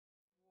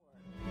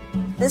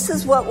This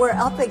is what we're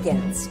up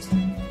against.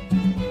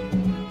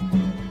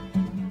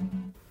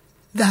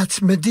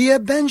 That's Medea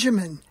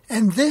Benjamin,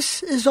 and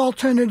this is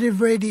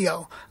Alternative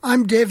Radio.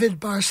 I'm David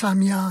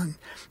Barsamian.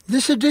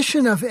 This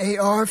edition of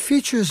AR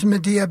features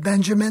Medea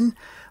Benjamin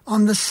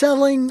on the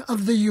selling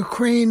of the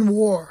Ukraine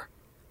war.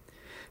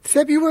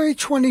 February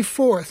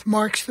 24th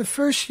marks the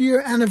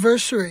first-year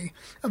anniversary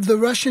of the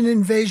Russian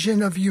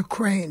invasion of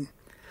Ukraine.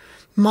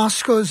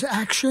 Moscow's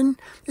action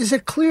is a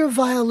clear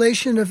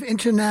violation of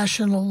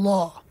international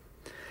law,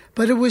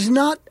 but it was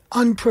not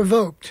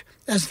unprovoked,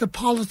 as the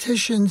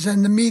politicians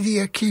and the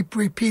media keep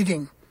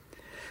repeating.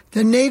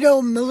 The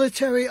NATO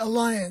military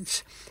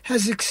alliance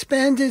has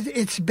expanded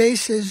its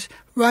bases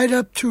right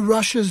up to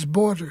Russia's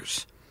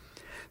borders.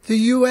 The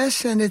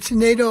U.S. and its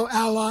NATO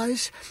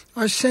allies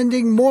are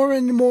sending more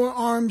and more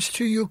arms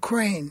to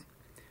Ukraine.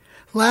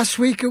 Last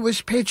week it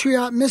was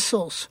Patriot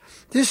missiles.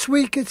 This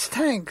week it's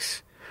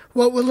tanks.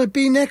 What will it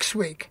be next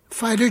week?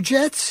 Fighter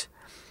jets?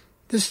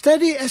 The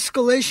steady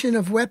escalation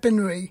of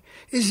weaponry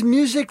is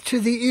music to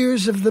the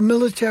ears of the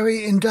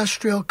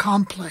military-industrial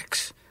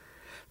complex.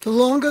 The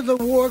longer the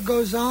war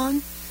goes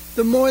on,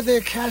 the more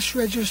their cash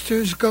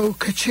registers go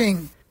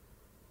ka-ching.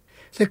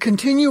 The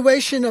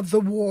continuation of the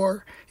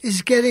war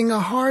is getting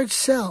a hard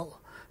sell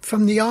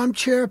from the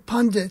armchair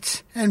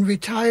pundits and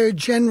retired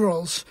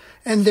generals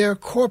and their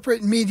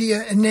corporate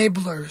media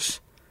enablers.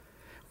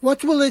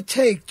 What will it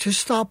take to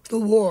stop the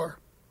war?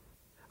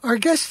 Our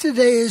guest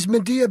today is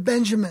Medea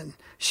Benjamin.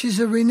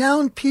 She's a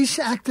renowned peace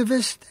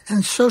activist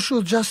and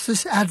social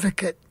justice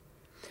advocate.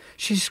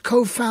 She's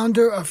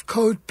co-founder of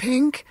Code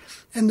Pink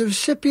and the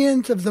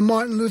recipient of the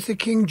Martin Luther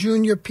King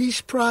Jr.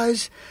 Peace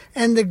Prize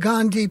and the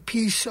Gandhi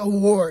Peace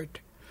Award.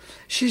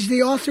 She's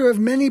the author of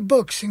many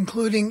books,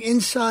 including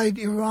Inside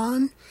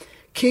Iran,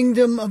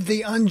 Kingdom of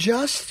the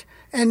Unjust,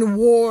 and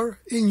War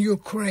in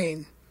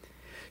Ukraine.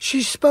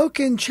 She spoke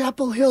in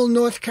Chapel Hill,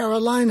 North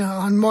Carolina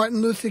on Martin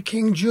Luther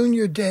King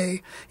Jr.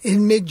 Day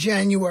in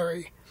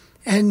mid-January.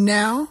 And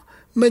now,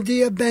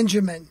 Medea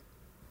Benjamin.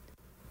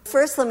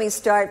 First, let me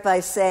start by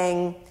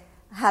saying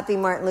Happy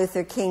Martin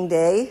Luther King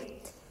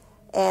Day.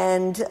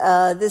 And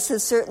this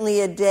is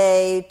certainly a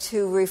day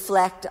to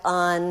reflect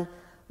on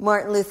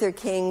Martin Luther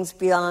King's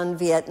Beyond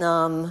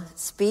Vietnam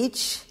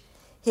speech,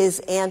 his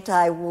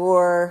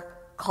anti-war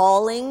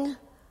calling,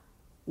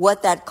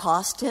 what that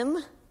cost him,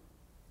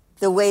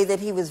 the way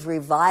that he was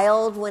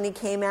reviled when he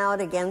came out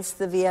against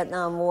the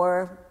Vietnam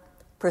War,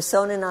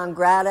 persona non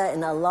grata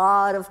in a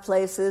lot of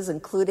places,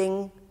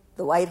 including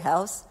the White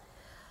House.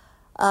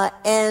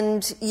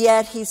 And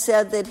yet he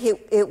said that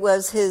it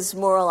was his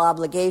moral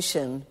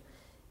obligation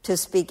to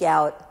speak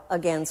out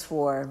against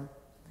war.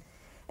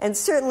 And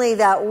certainly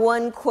that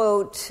one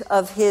quote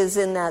of his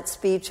in that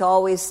speech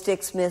always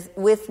sticks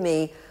with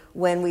me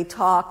when we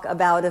talk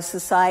about a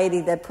society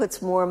that puts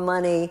more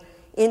money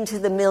into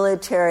the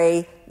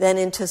military than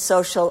into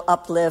social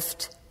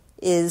uplift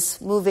is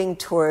moving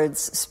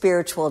towards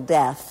spiritual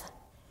death.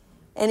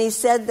 And he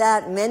said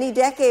that many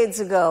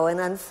decades ago, and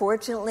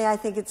unfortunately I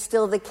think it's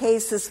still the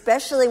case,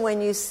 especially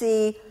when you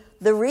see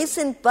the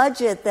recent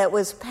budget that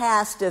was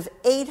passed of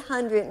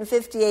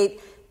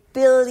 $858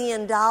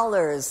 billion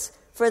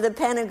for the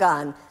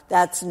Pentagon.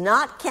 That's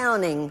not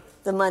counting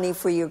the money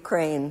for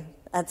Ukraine.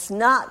 That's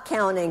not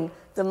counting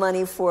the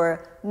money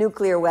for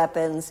nuclear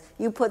weapons.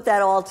 You put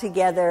that all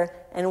together,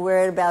 and we're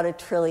at about $1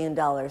 trillion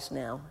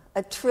now.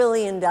 $1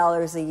 trillion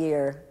a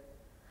year.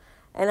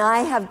 And I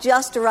have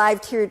just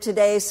arrived here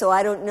today, so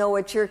I don't know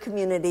what your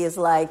community is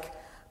like,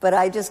 but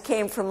I just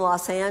came from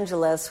Los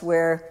Angeles,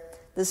 where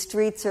the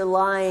streets are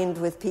lined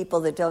with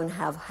people that don't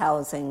have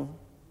housing,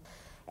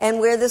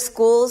 and where the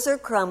schools are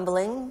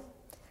crumbling,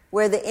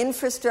 where the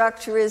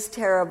infrastructure is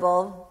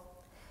terrible,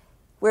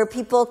 where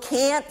people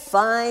can't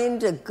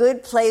find a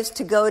good place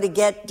to go to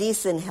get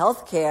decent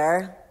health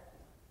care,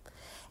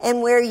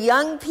 and where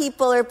young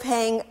people are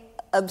paying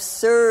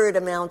absurd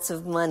amounts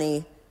of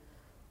money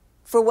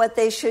for what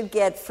they should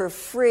get for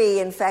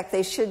free. In fact,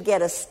 they should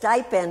get a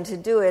stipend to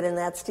do it, and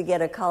that's to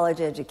get a college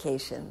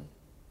education.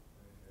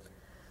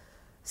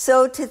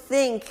 So to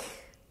think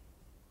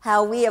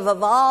how we have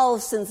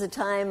evolved since the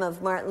time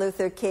of Martin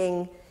Luther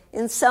King,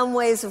 in some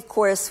ways, of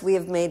course, we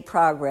have made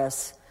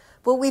progress.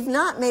 But we've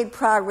not made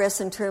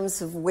progress in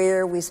terms of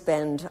where we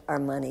spend our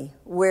money,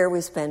 where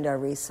we spend our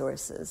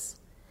resources.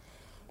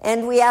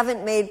 And we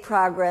haven't made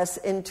progress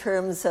in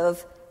terms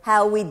of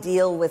how we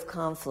deal with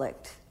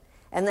conflict.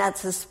 And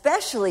that's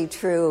especially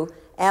true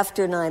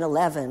after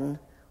 9/11,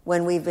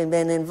 when we've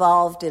been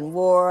involved in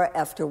war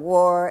after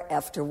war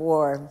after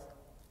war.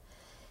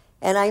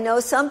 And I know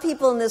some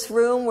people in this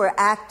room were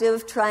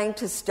active trying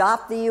to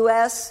stop the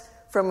U.S.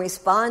 from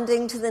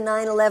responding to the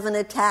 9/11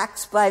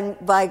 attacks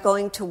by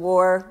going to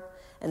war.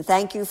 And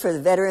thank you for the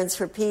Veterans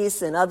for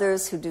Peace and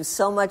others who do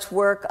so much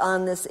work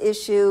on this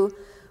issue.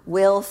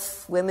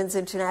 WILF, Women's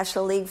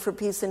International League for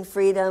Peace and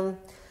Freedom,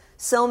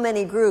 so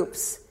many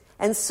groups.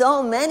 And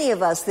so many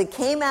of us that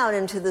came out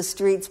into the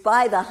streets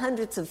by the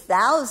hundreds of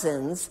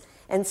thousands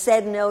and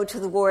said no to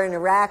the war in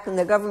Iraq, and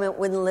the government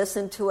wouldn't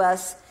listen to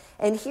us.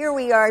 And here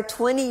we are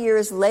 20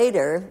 years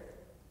later,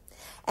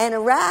 And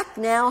Iraq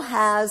now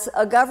has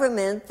a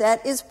government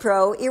that is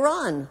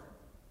pro-Iran.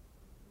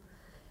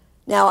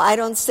 Now, I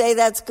don't say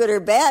that's good or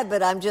bad,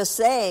 but I'm just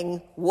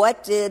saying,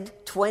 what did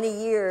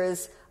 20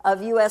 years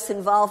of U.S.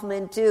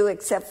 involvement do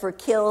except for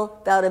kill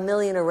about 1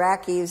 million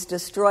Iraqis,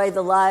 destroy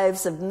the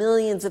lives of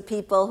millions of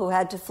people who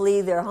had to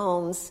flee their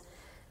homes,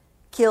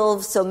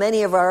 kill so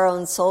many of our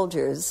own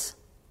soldiers,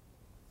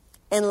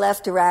 and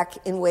left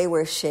Iraq in way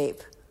worse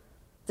shape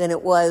than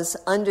it was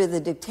under the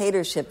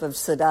dictatorship of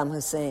Saddam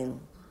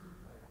Hussein.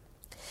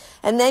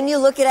 And then you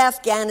look at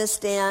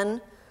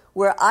Afghanistan,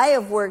 where I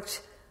have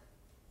worked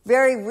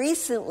very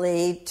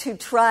recently to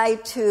try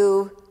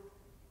to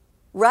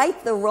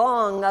right the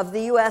wrong of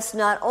the U.S.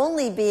 not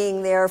only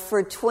being there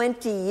for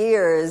 20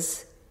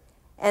 years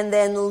and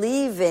then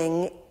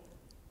leaving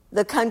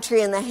the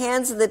country in the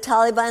hands of the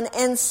Taliban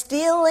and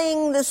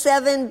stealing the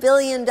 $7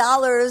 billion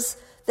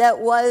that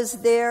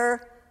was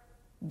their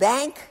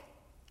bank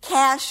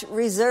cash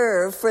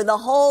reserve for the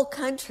whole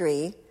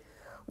country,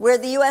 where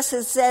the U.S.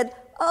 has said,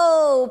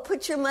 oh,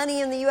 put your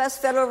money in the U.S.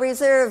 Federal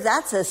Reserve.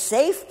 That's a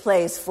safe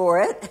place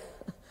for it.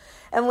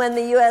 And when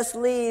the U.S.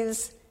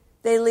 leaves,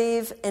 they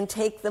leave and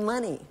take the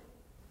money,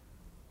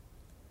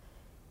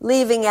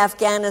 leaving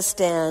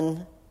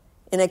Afghanistan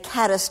in a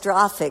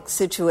catastrophic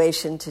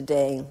situation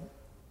today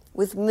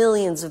with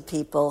millions of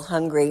people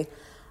hungry.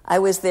 I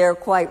was there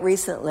quite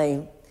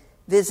recently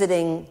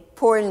visiting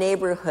poor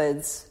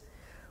neighborhoods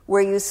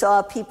where you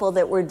saw people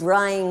that were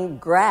drying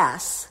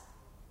grass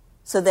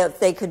so that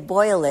they could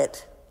boil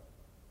it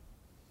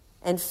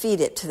and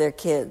feed it to their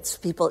kids,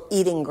 people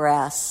eating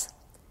grass,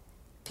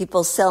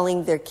 people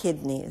selling their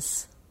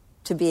kidneys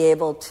to be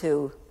able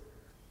to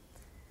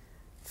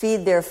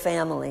feed their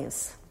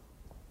families.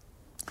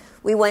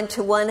 We went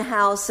to one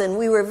house and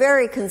we were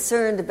very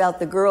concerned about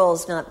the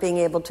girls not being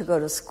able to go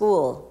to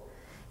school.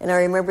 And I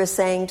remember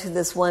saying to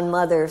this one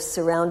mother,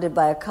 surrounded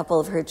by a couple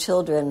of her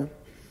children,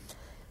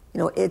 you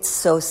know, it's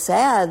so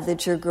sad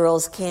that your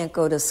girls can't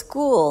go to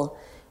school.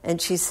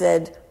 And she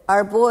said,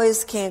 our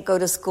boys can't go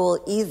to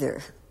school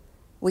either.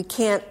 We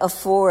can't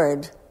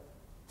afford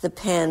the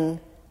pen,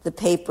 the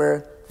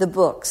paper, the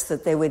books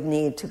that they would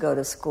need to go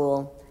to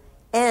school.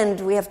 And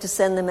we have to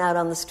send them out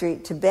on the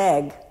street to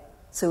beg,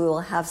 so we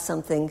will have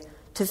something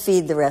to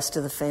feed the rest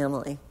of the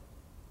family.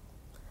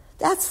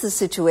 That's the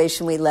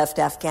situation we left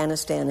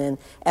Afghanistan in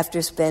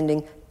after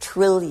spending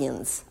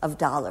trillions of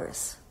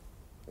dollars.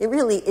 It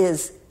really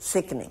is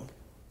sickening.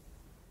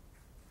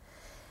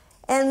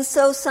 And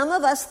so some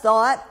of us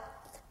thought,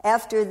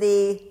 after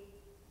the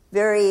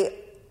very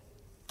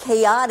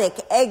chaotic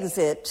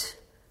exit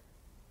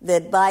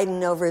that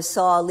Biden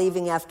oversaw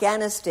leaving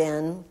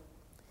Afghanistan,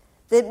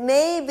 that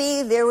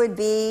maybe there would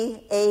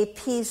be a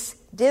peace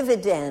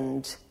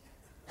dividend.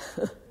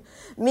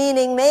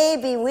 Meaning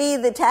maybe we,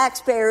 the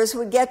taxpayers,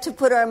 would get to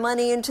put our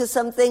money into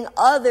something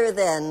other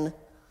than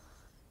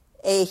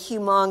a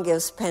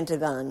humongous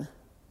Pentagon.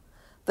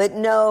 But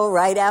no,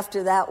 right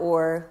after that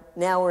war,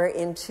 now we're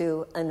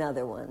into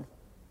another one.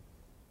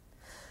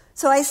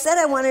 So I said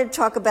I wanted to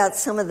talk about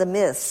some of the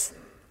myths.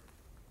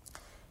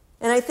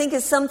 And I think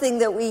it's something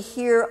that we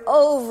hear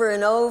over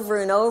and over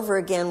and over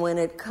again when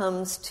it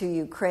comes to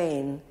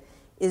Ukraine,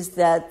 is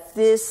that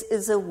this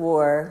is a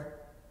war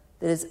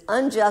that is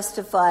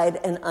unjustified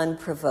and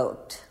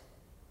unprovoked.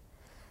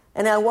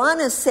 And I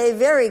want to say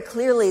very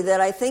clearly that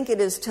I think it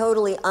is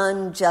totally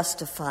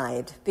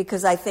unjustified,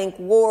 because I think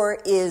war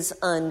is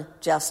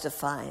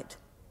unjustified.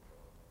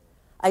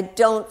 I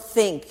don't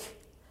think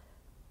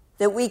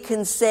that we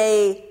can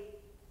say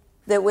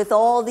that with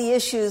all the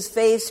issues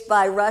faced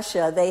by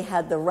Russia, they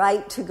had the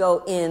right to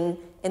go in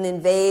and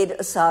invade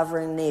a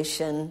sovereign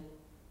nation.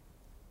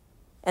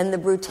 And the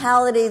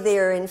brutality they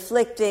are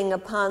inflicting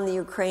upon the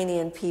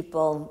Ukrainian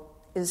people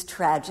is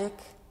tragic.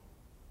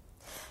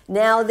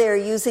 Now they're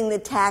using the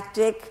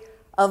tactic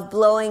of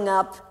blowing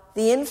up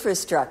the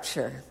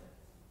infrastructure,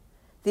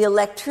 the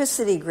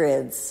electricity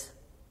grids.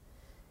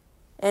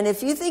 And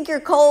if you think you're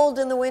cold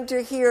in the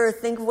winter here,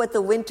 think of what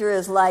the winter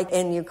is like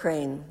in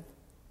Ukraine.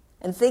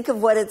 And think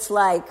of what it's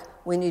like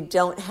when you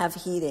don't have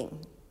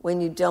heating,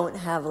 when you don't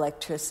have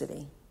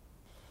electricity.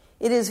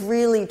 It is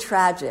really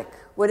tragic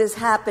what is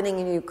happening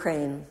in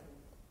Ukraine,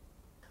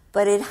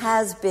 but it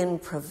has been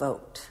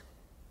provoked.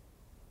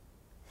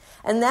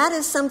 And that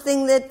is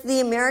something that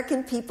the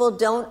American people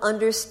don't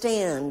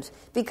understand,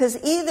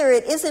 because either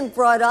it isn't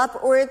brought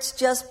up or it's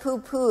just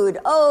poo-pooed.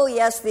 Oh,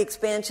 yes, the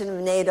expansion of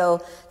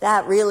NATO,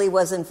 that really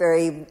wasn't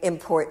very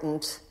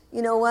important.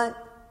 You know what?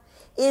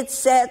 It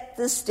set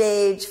the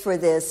stage for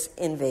this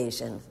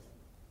invasion.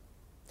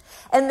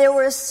 And there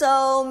were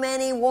so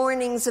many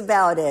warnings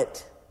about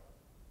it.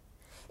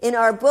 In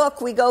our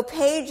book, we go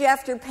page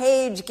after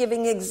page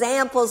giving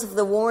examples of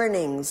the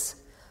warnings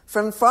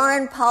from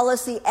foreign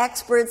policy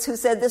experts who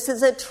said this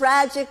is a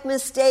tragic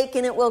mistake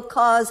and it will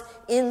cause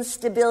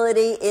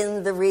instability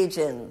in the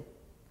region.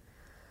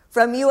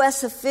 From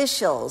U.S.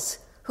 officials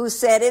who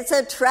said it's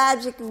a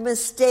tragic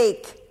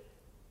mistake,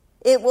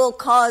 it will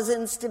cause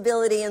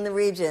instability in the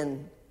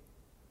region.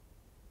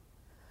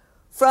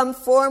 From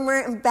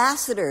former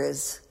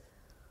ambassadors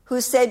who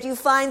said you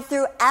find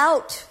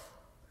throughout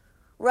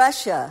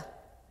Russia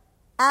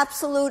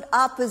absolute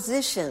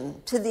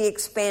opposition to the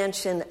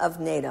expansion of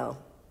NATO.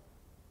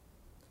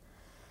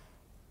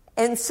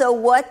 And so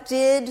what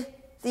did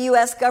the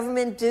U.S.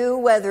 government do,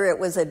 whether it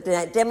was a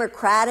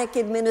Democratic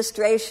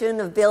administration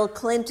of Bill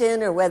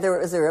Clinton or whether it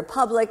was a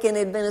Republican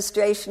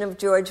administration of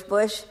George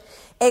Bush?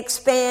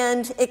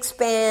 Expand,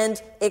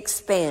 expand,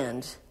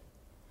 expand.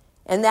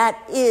 And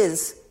that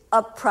is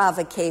a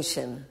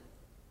provocation.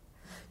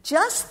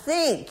 Just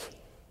think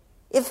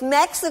if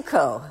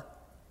Mexico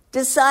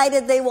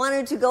decided they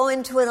wanted to go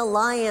into an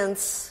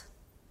alliance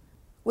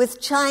with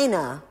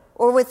China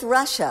or with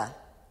Russia.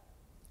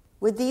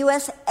 Would the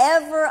U.S.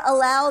 ever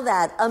allow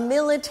that? A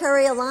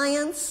military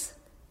alliance?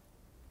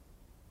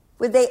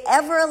 Would they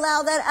ever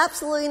allow that?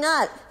 Absolutely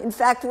not. In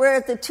fact, we're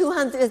at the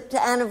 200th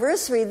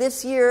anniversary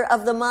this year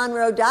of the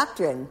Monroe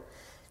Doctrine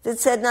that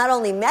said not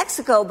only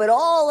Mexico, but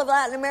all of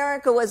Latin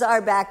America was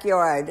our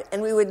backyard,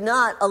 and we would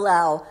not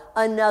allow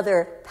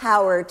another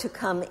power to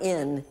come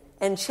in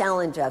and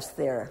challenge us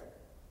there.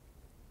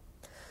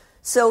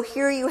 So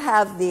here you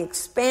have the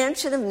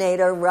expansion of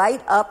NATO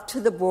right up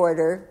to the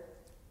border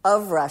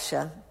of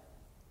Russia.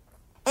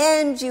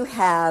 And you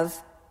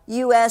have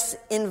U.S.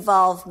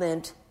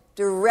 involvement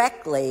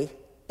directly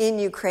in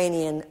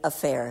Ukrainian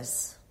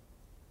affairs.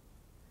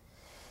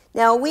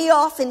 Now, we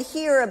often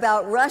hear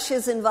about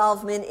Russia's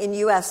involvement in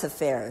U.S.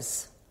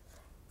 affairs,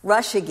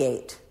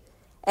 Russiagate,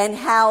 and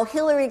how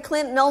Hillary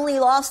Clinton only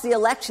lost the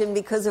election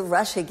because of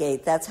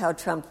Russiagate. That's how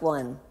Trump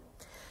won.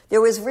 There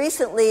was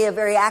recently a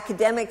very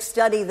academic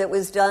study that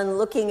was done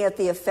looking at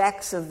the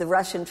effects of the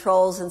Russian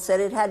trolls and said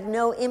it had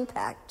no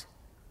impact.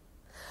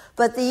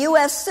 But the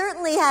U.S.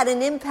 certainly had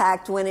an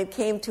impact when it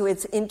came to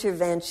its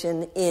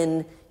intervention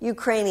in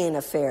Ukrainian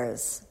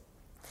affairs.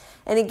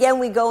 And again,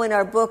 we go in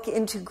our book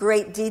into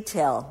great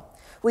detail.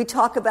 We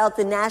talk about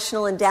the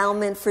National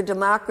Endowment for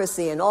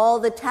Democracy and all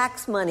the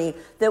tax money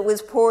that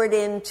was poured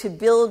into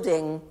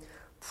building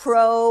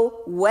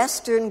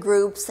pro-Western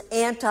groups,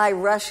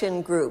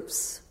 anti-Russian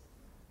groups.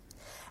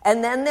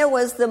 And then there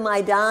was the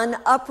Maidan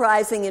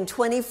uprising in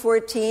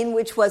 2014,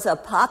 which was a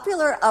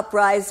popular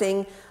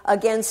uprising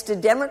against a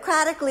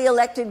democratically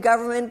elected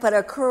government, but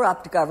a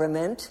corrupt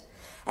government.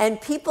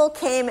 And people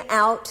came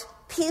out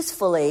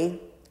peacefully,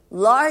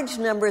 large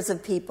numbers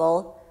of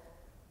people,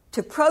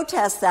 to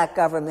protest that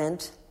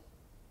government.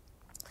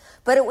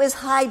 But it was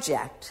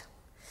hijacked.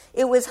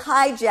 It was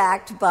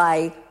hijacked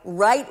by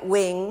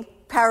right-wing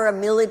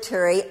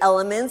paramilitary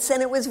elements,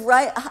 and it was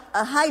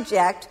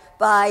hijacked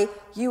by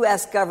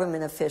U.S.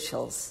 government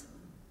officials.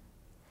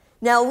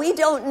 Now, we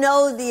don't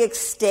know the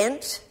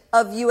extent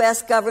of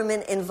U.S.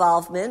 government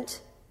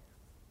involvement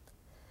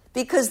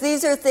because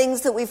these are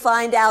things that we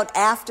find out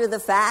after the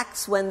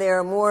facts when there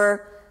are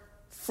more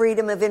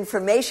freedom of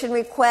information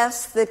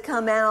requests that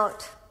come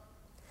out.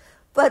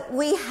 But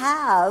we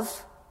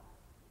have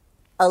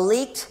a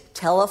leaked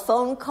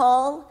telephone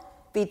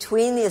call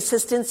between the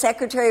Assistant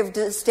Secretary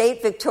of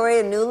State,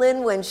 Victoria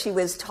Nuland, when she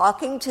was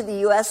talking to the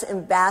U.S.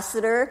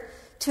 ambassador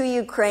to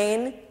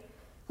Ukraine,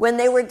 when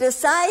they were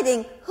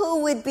deciding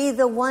who would be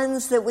the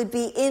ones that would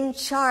be in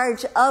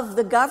charge of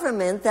the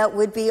government that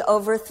would be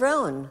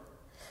overthrown.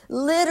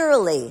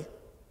 Literally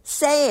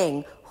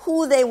saying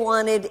who they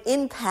wanted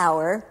in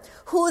power,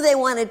 who they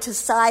wanted to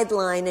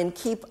sideline and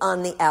keep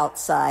on the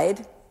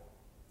outside.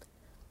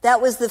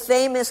 That was the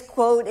famous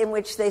quote in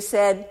which they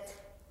said,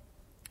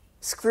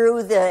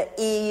 screw the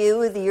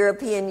EU, the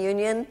European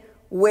Union,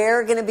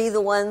 we're going to be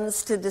the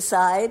ones to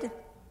decide.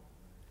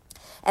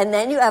 And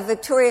then you have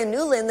Victoria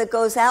Nuland that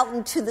goes out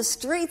into the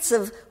streets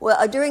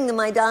during the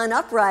Maidan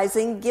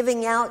uprising,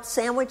 giving out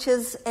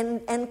sandwiches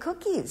and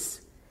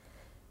cookies.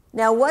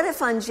 Now, what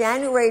if on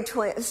January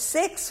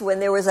 26th, when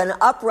there was an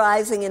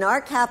uprising in our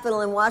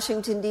capital in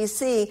Washington,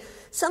 D.C.,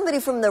 somebody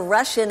from the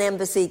Russian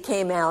embassy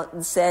came out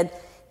and said,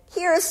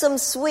 here are some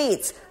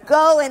sweets.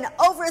 Go and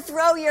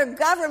overthrow your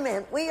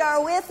government. We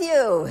are with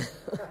you.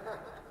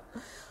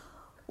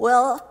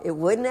 Well, it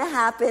wouldn't have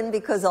happened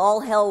because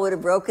all hell would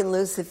have broken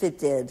loose if it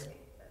did.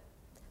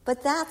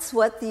 But that's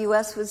what the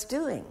U.S. was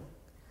doing.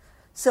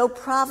 So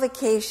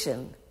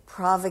provocation.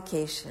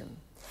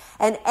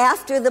 And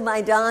after the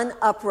Maidan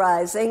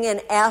uprising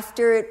and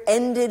after it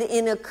ended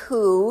in a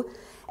coup,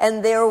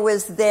 and there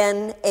was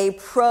then a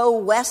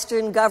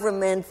pro-Western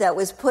government that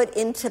was put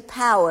into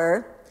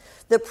power,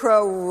 the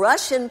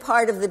pro-Russian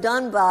part of the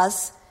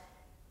Donbass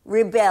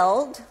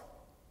rebelled,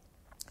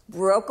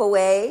 broke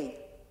away,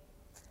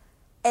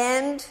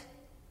 and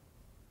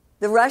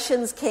the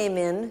Russians came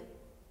in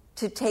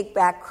to take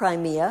back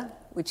Crimea,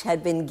 which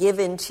had been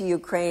given to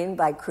Ukraine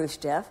by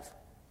Khrushchev.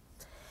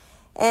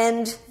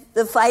 And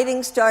the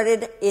fighting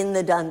started in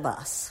the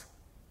Donbass.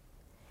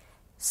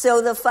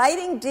 So the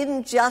fighting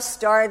didn't just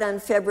start on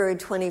February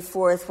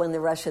 24th when the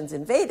Russians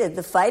invaded.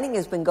 The fighting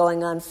has been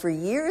going on for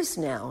years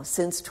now,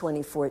 since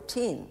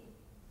 2014.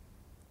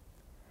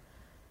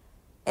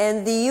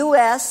 And the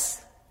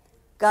U.S.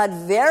 got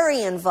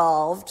very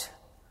involved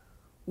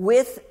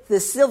with the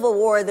civil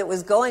war that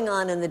was going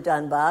on in the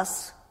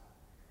Donbass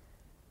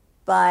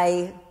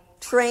by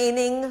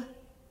training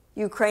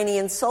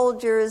Ukrainian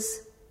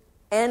soldiers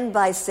and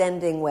by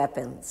sending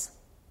weapons.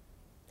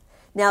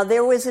 Now,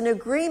 there was an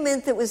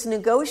agreement that was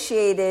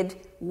negotiated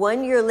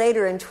 1 year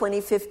later in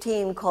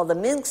 2015 called the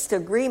Minsk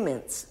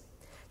Agreements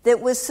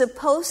that was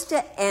supposed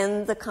to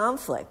end the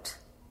conflict.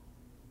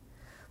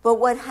 But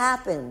what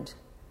happened?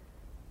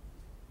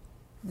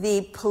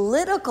 The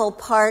political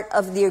part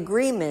of the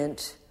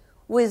agreement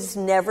was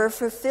never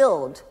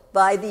fulfilled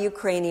by the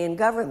Ukrainian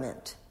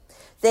government.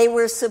 They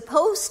were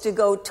supposed to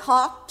go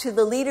talk to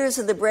the leaders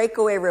of the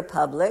breakaway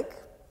republic.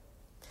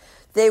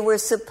 They were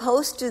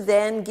supposed to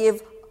then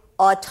give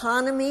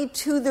autonomy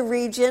to the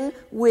region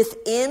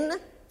within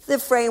the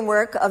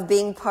framework of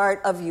being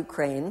part of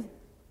Ukraine.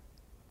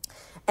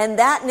 And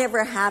that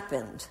never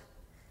happened.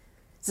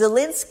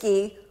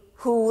 Zelensky,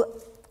 who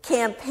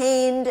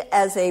campaigned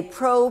as a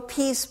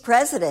pro-peace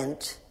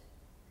president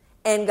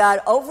and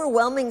got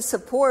overwhelming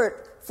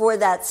support for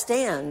that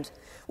stand,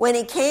 when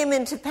he came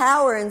into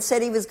power and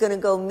said he was going to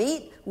go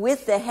meet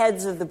with the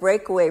heads of the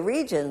breakaway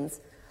regions,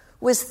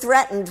 was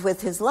threatened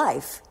with his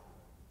life.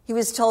 He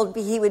was told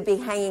he would be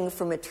hanging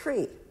from a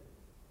tree.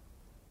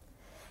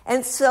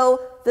 And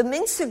so the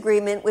Minsk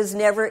Agreement was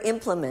never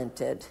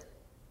implemented.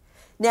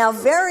 Now,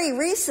 very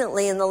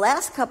recently, in the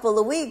last couple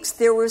of weeks,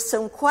 there were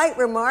some quite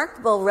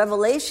remarkable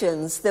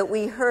revelations that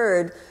we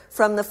heard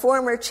from the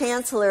former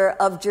Chancellor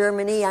of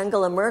Germany,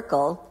 Angela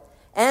Merkel,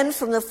 and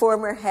from the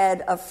former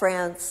head of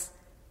France,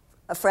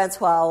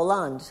 François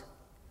Hollande.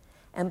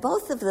 And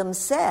both of them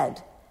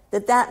said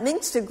that that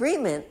Minsk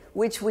Agreement,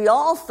 which we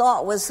all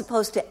thought was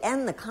supposed to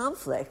end the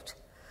conflict,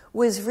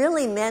 was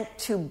really meant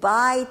to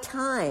buy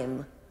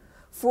time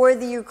for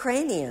the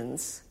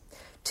Ukrainians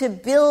to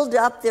build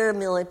up their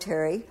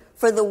military,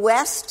 for the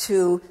West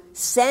to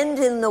send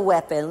in the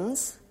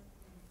weapons,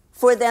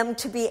 for them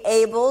to be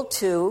able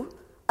to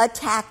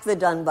attack the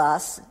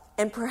Donbass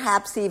and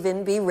perhaps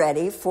even be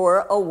ready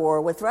for a war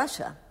with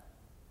Russia.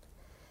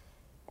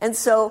 And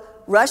so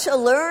Russia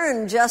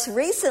learned just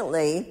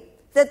recently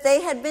that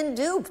they had been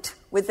duped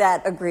with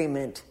that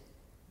agreement,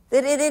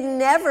 that it had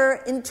never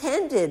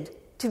intended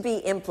to be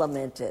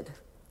implemented.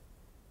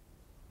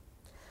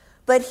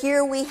 But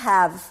here we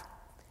have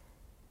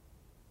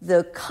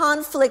the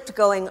conflict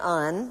going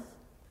on,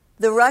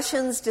 the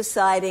Russians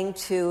deciding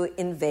to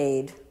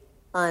invade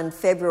on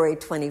February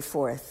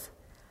 24th.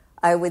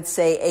 I would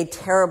say a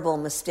terrible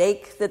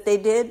mistake that they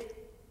did.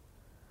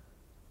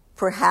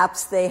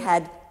 Perhaps they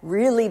had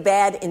really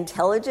bad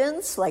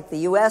intelligence, like the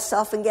U.S.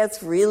 often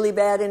gets really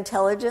bad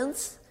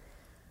intelligence.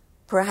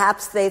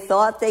 Perhaps they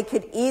thought they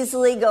could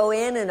easily go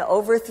in and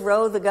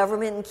overthrow the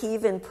government in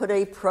Kyiv and put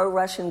a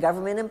pro-Russian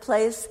government in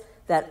place.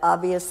 That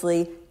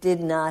obviously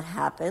did not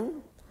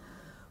happen.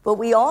 But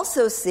we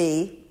also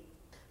see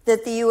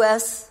that the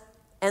U.S.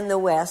 and the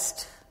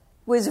West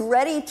was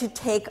ready to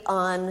take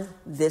on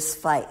this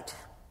fight.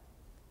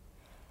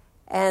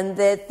 And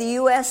that the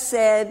U.S.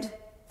 said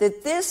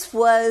that this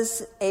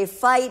was a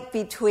fight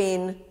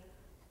between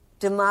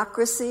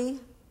democracy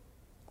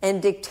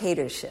and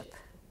dictatorship.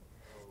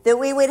 That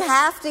we would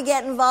have to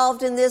get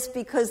involved in this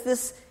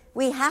because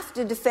we have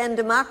to defend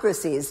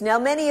democracies. Now,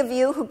 many of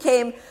you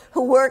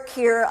who work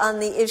here on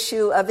the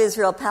issue of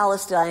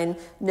Israel-Palestine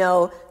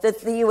know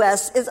that the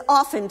U.S. is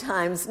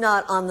oftentimes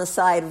not on the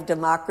side of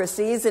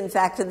democracies. In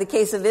fact, in the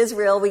case of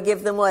Israel, we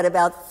give them,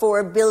 about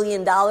 $4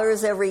 billion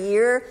every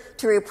year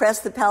to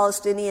repress the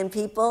Palestinian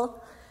people.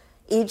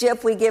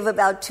 Egypt, we give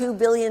about $2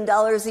 billion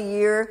a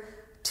year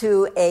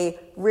to a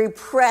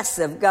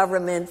repressive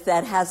government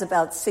that has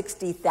about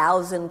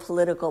 60,000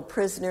 political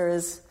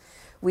prisoners.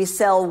 We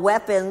sell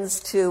weapons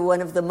to one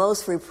of the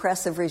most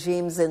repressive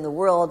regimes in the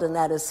world, and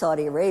that is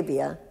Saudi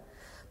Arabia.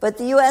 But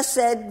the U.S.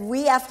 said,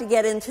 we have to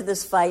get into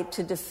this fight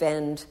to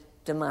defend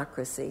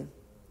democracy.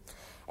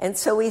 And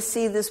so we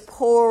see this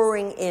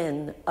pouring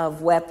in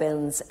of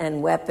weapons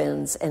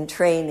and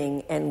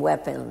training and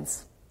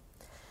weapons.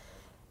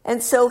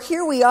 And so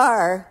here we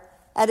are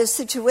at a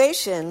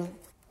situation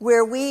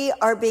where we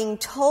are being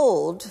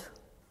told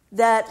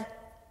that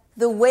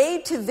the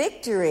way to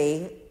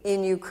victory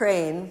in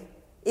Ukraine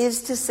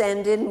is to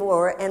send in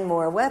more and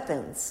more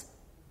weapons.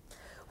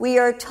 We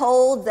are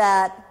told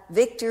that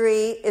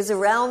victory is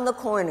around the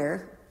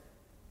corner,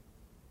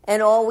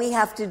 and all we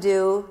have to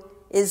do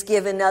is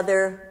give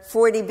another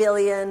 40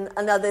 billion,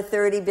 another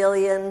 30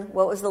 billion,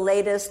 what was the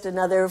latest?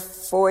 Another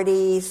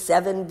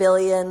 47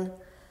 billion.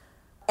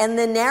 And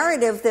the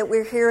narrative that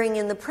we're hearing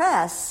in the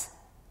press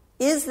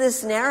is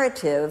this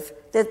narrative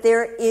that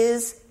there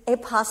is a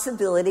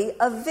possibility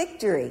of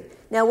victory.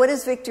 Now, what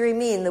does victory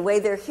mean? The way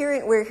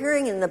we're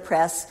hearing in the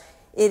press,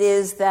 it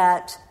is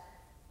that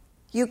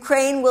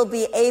Ukraine will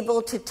be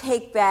able to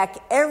take back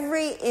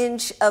every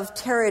inch of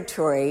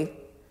territory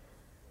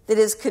that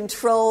is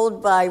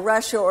controlled by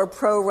Russia or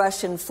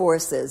pro-Russian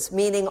forces,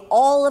 meaning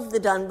all of the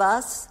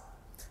Donbass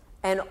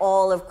and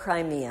all of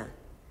Crimea,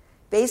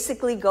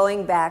 basically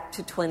going back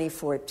to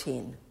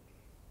 2014.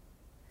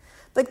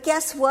 But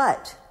guess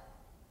what?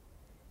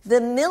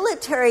 The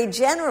military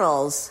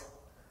generals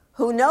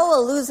who know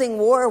a losing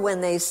war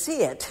when they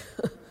see it,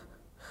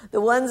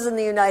 the ones in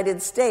the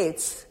United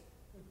States,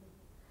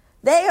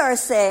 they are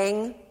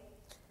saying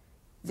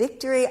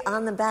victory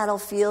on the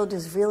battlefield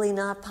is really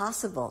not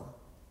possible.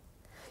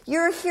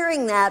 You're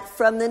hearing that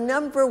from the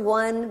number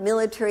one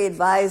military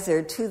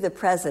advisor to the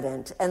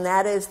president, and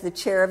that is the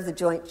chair of the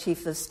Joint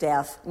Chief of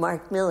Staff,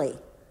 Mark Milley,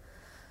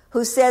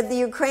 who said the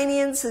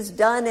Ukrainians has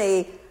done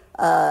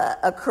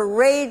a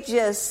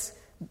courageous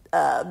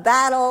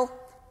battle.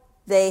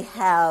 They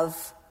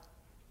have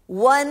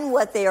won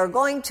what they are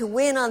going to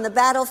win on the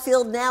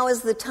battlefield. Now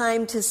is the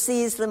time to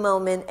seize the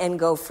moment and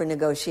go for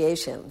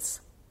negotiations.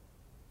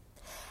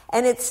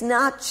 And it's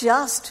not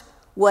just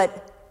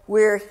what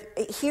we're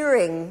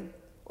hearing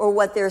or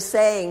what they're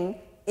saying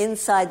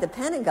inside the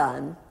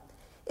Pentagon.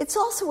 It's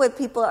also what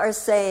people are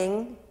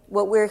saying,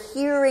 what we're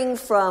hearing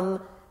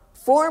from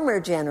former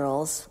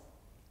generals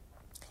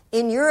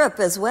in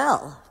Europe as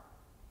well.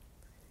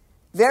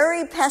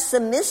 Very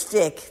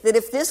pessimistic that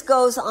if this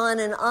goes on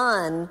and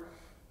on,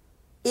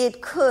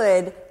 it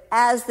could,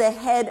 as the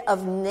head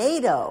of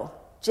NATO,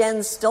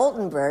 Jens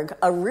Stoltenberg,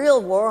 a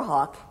real war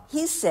hawk,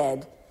 he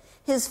said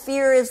his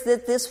fear is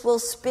that this will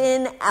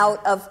spin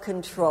out of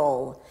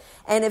control.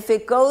 And if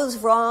it goes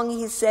wrong,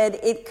 he said,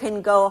 it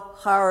can go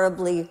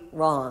horribly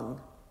wrong.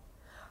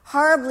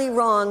 Horribly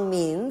wrong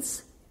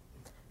means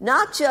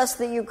not just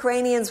that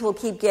Ukrainians will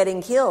keep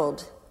getting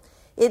killed.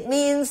 It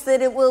means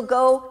that it will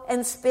go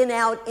and spin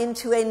out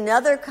into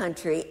another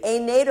country, a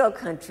NATO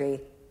country,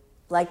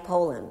 like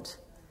Poland,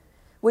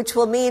 which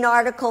will mean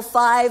Article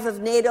 5 of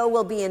NATO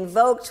will be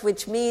invoked,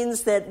 which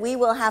means that we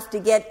will have to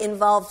get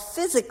involved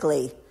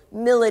physically,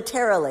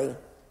 militarily,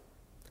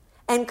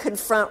 and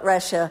confront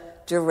Russia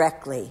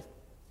directly.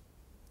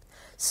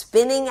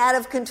 Spinning out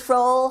of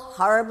control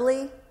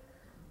horribly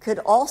could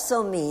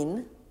also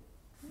mean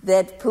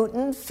that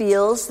Putin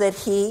feels that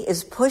he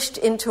is pushed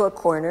into a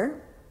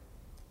corner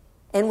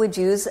and would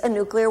use a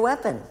nuclear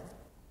weapon.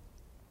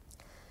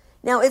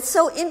 Now, it's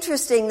so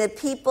interesting that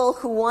people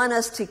who want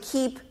us to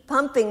keep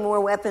pumping more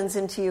weapons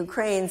into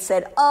Ukraine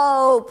said,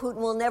 oh,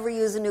 Putin will never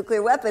use a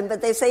nuclear weapon,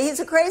 but they say he's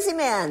a crazy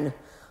man.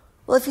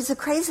 Well, if he's a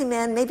crazy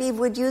man, maybe he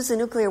would use a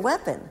nuclear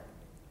weapon.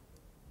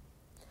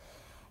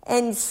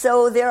 And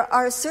so there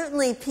are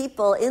certainly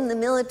people in the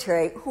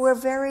military who are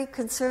very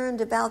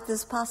concerned about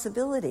this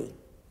possibility.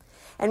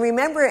 And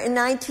remember in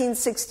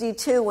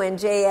 1962 when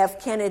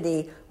J.F.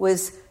 Kennedy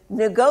was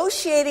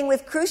negotiating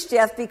with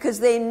Khrushchev because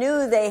they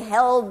knew they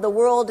held the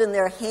world in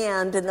their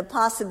hand and the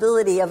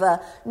possibility of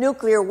a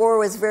nuclear war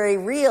was very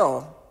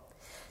real.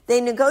 They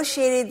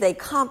negotiated, they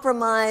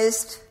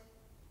compromised.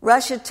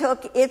 Russia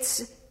took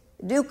its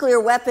nuclear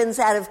weapons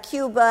out of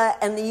Cuba,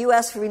 and the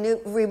U.S.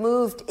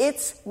 removed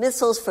its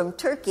missiles from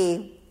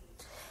Turkey.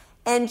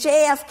 And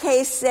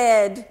JFK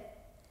said,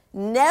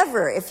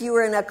 never, if you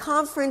were in a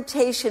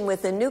confrontation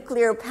with a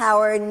nuclear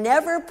power,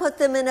 never put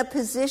them in a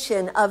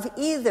position of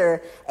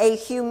either a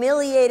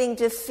humiliating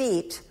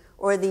defeat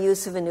or the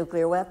use of a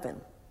nuclear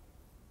weapon.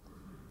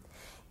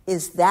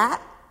 Is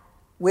that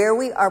where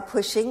we are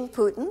pushing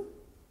Putin?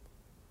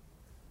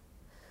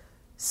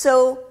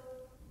 So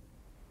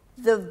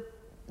the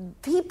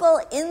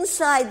people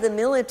inside the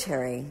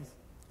military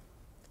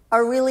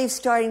are really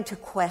starting to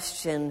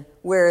question,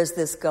 where is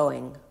this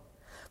going?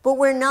 But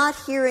we're not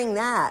hearing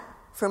that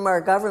from our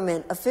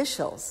government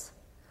officials.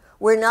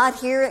 We're not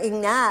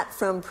hearing that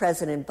from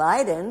President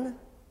Biden.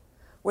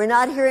 We're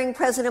not hearing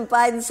President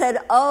Biden said,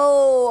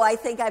 oh, I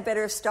think I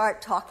better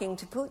start talking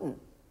to Putin.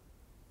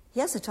 He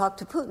hasn't talked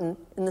to Putin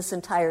in this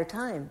entire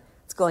time.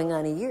 It's going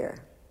on a year.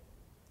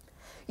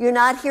 You're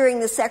not hearing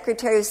the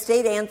Secretary of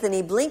State,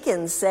 Anthony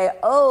Blinken, say,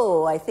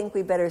 oh, I think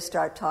we better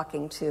start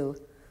talking to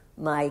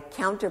my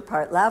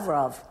counterpart,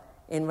 Lavrov,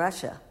 in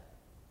Russia.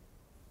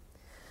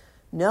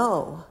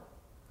 No.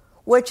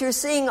 What you're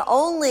seeing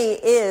only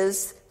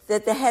is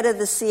that the head of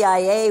the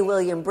CIA,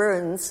 William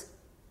Burns,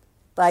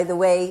 by the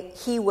way,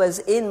 he was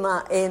in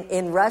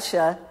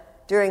Russia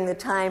during the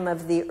time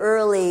of the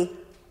early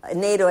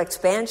NATO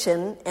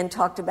expansion and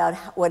talked about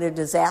what a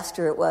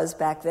disaster it was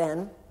back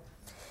then.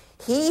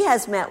 He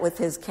has met with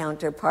his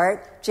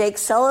counterpart. Jake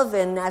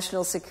Sullivan,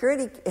 National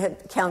Security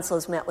Council,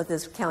 has met with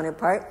his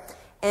counterpart,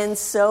 and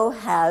so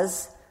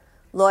has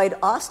Lloyd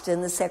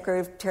Austin, the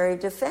Secretary of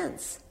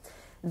Defense.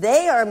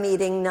 They are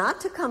meeting not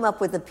to come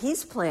up with a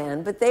peace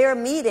plan, but they are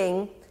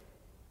meeting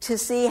to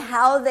see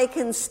how they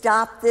can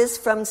stop this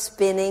from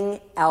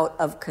spinning out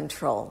of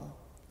control.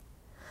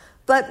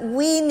 But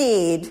we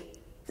need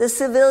the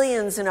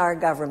civilians in our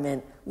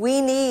government.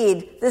 We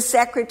need the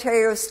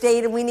Secretary of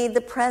State, and we need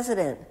the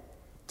President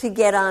to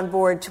get on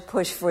board to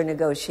push for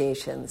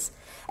negotiations.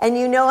 And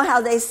you know how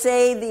they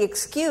say the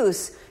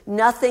excuse,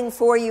 nothing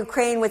for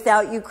Ukraine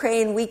without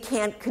Ukraine, we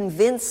can't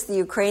convince the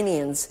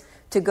Ukrainians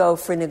to go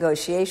for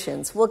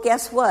negotiations. Well,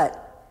 guess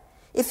what?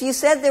 If you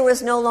said there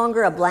was no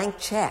longer a blank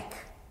check,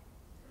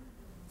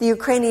 the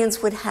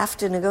Ukrainians would have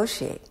to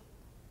negotiate.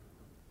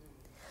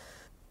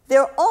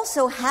 There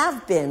also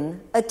have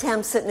been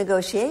attempts at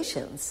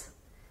negotiations.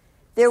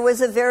 There was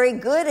a very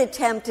good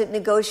attempt at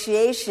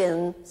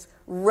negotiations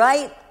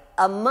right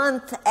a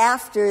month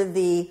after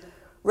the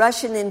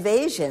Russian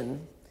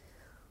invasion,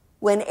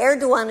 when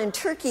Erdogan in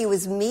Turkey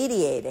was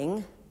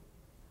mediating,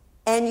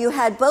 and you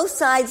had both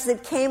sides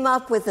that came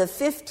up with a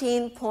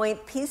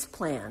 15-point peace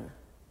plan.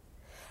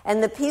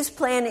 And the peace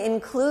plan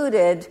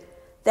included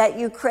that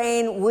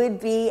Ukraine would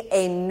be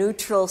a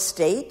neutral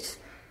state,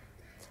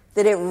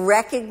 that it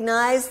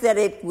recognized that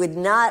it would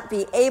not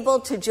be able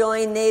to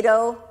join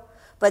NATO,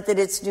 but that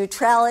its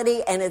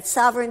neutrality and its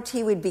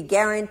sovereignty would be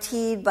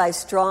guaranteed by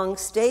strong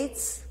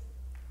states.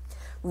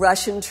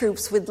 Russian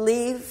troops would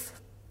leave.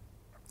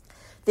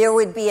 There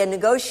would be a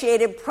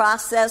negotiated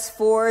process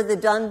for the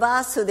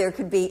Donbass, so there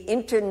could be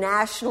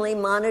internationally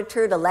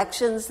monitored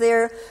elections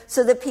there,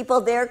 so that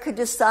people there could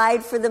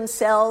decide for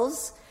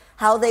themselves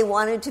how they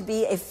wanted to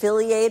be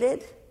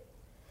affiliated.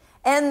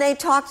 And they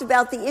talked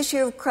about the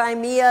issue of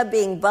Crimea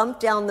being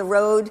bumped down the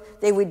road.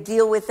 They would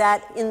deal with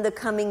that in the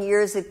coming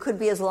years. It could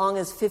be as long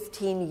as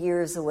 15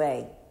 years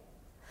away.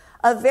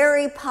 A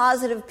very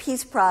positive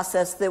peace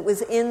process that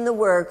was in the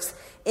works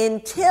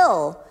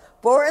until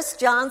Boris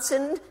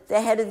Johnson,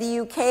 the head of the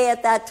UK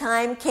at that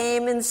time,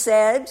 came and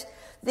said,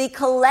 the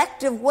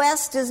collective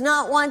West does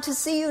not want to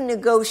see you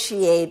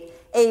negotiate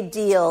a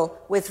deal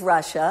with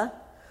Russia.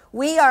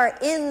 We are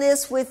in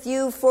this with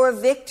you for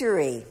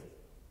victory.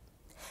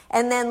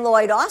 And then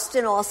Lloyd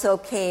Austin also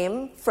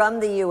came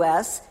from the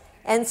U.S.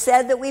 and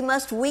said that we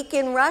must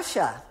weaken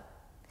Russia.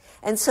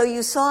 And so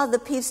you saw the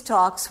peace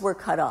talks were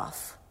cut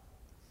off.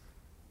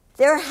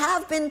 There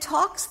have been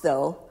talks,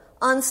 though,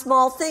 on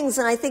small things,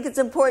 and I think it's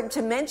important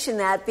to mention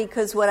that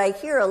because what I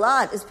hear a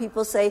lot is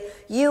people say,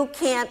 you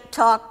can't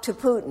talk to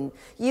Putin,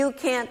 you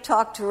can't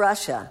talk to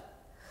Russia.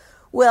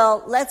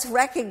 Well, let's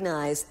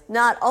recognize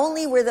not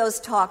only were those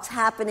talks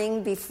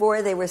happening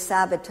before they were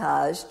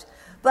sabotaged,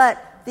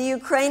 but the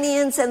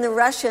Ukrainians and the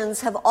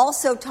Russians have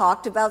also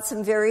talked about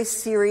some very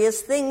serious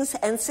things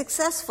and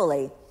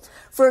successfully.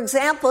 For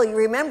example, you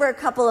remember a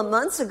couple of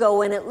months ago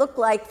when it looked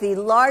like the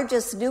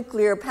largest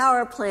nuclear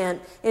power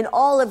plant in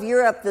all of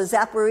Europe, the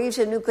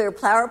Zaporizhzhia nuclear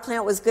power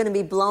plant, was going to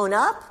be blown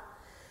up,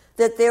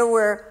 that there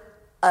were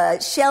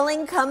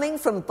shelling coming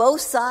from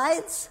both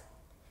sides,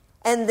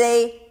 and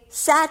they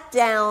sat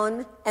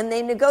down and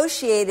they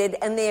negotiated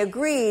and they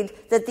agreed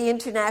that the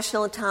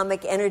International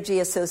Atomic Energy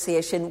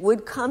Association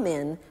would come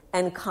in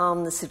and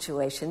calm the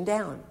situation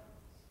down.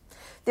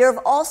 There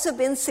have also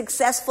been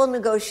successful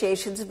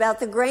negotiations about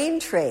the grain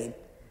trade,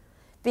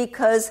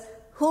 because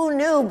who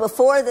knew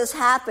before this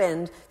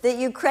happened that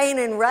Ukraine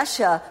and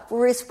Russia were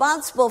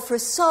responsible for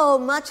so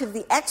much of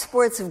the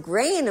exports of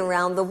grain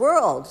around the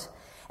world?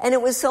 And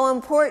it was so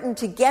important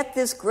to get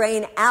this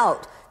grain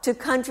out to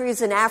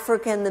countries in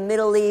Africa and the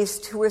Middle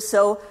East who were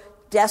so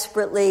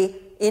desperately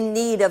in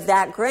need of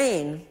that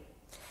grain.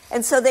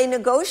 And so they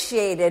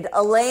negotiated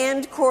a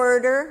land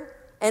corridor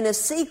and a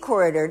sea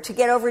corridor to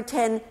get over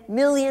 10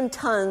 million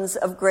tons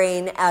of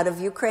grain out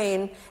of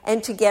Ukraine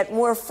and to get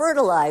more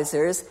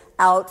fertilizers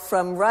out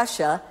from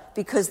Russia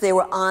because they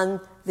were on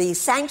the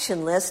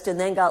sanction list and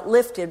then got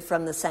lifted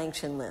from the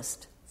sanction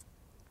list.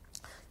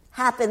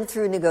 Happened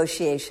through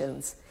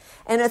negotiations.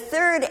 And a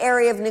third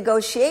area of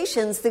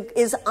negotiations that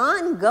is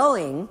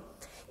ongoing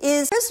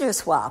is prisoner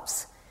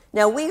swaps.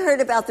 Now, we heard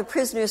about the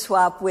prisoner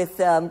swap with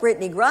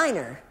Brittany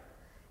Griner,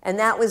 and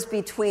that was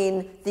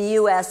between the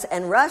U.S.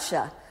 and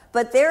Russia.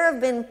 But there have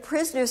been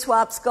prisoner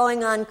swaps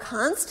going on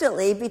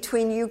constantly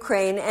between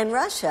Ukraine and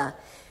Russia.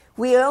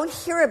 We don't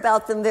hear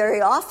about them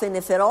very often,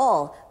 if at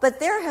all, but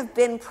there have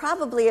been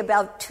probably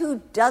about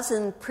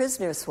 24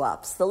 prisoner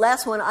swaps. The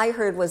last one I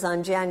heard was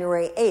on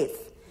January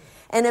 8th.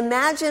 And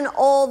imagine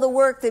all the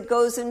work that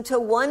goes into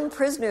one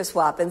prisoner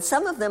swap, and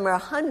some of them are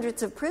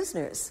hundreds of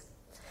prisoners,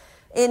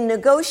 in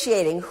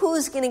negotiating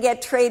who's going to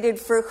get traded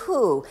for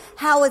who,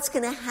 how it's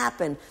going to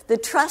happen, the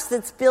trust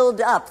that's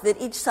built up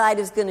that each side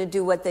is going to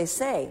do what they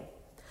say.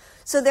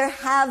 So there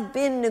have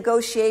been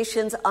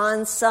negotiations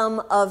on some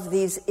of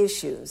these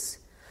issues.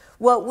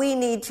 What we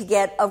need to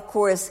get, of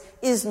course,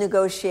 is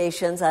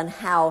negotiations on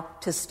how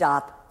to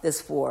stop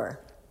this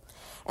war.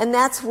 And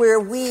that's where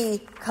we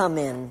come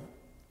in.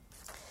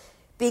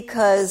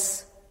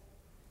 Because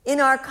in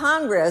our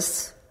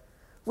Congress,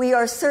 we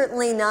are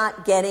certainly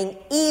not getting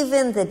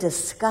even the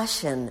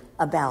discussion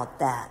about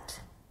that.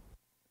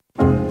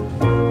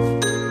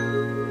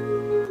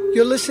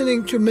 You're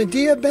listening to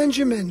Medea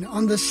Benjamin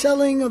on the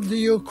selling of the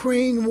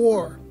Ukraine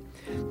war.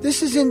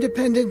 This is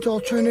Independent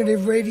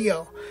Alternative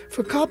Radio.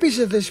 For copies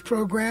of this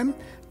program,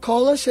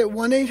 call us at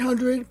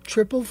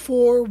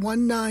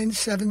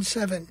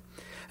 1-800-444-1977.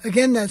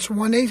 Again, that's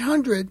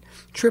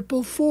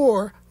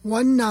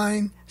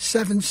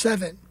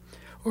 1-800-444-1977.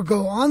 Or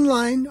go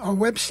online, our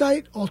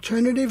website,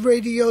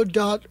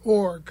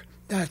 alternativeradio.org.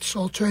 That's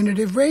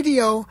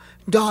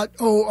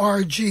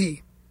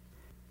alternativeradio.org.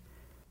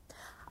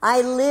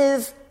 I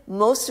live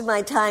most of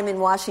my time in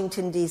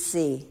Washington,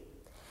 D.C.,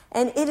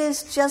 and it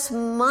is just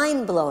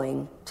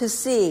mind-blowing to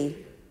see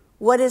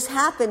what is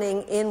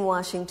happening in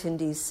Washington,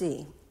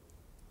 D.C.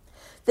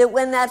 That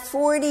when that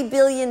 $40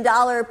 billion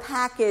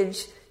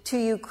package to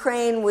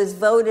Ukraine was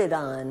voted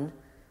on,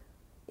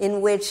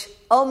 in which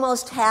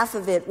almost half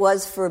of it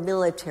was for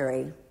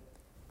military,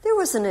 There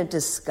wasn't a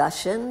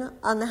discussion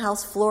on the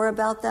House floor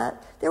about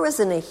that. There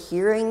wasn't a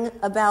hearing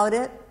about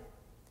it.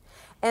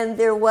 And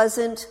there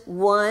wasn't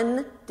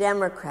one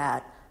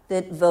Democrat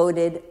that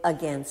voted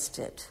against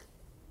it.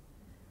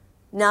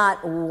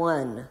 Not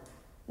one.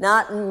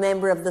 Not a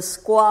member of the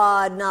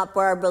squad, not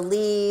Barbara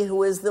Lee, who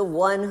was the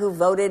one who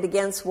voted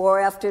against war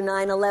after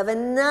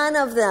 9/11. None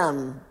of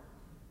them.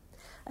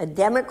 A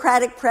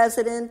Democratic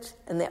president,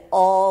 and they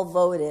all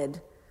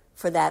voted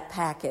for that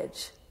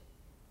package.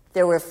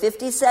 There were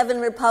 57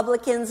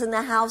 Republicans in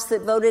the House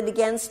that voted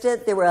against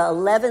it. There were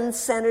 11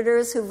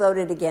 senators who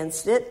voted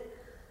against it.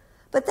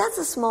 But that's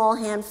a small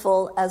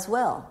handful as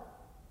well.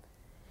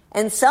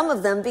 And some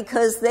of them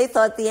because they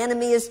thought the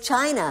enemy is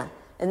China,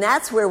 and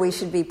that's where we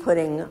should be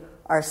putting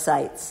our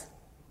sights.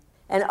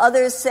 And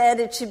others said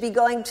it should be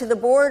going to the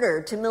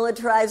border, to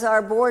militarize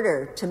our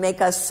border, to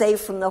make us safe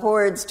from the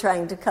hordes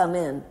trying to come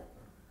in.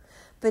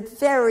 But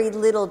very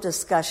little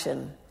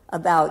discussion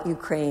about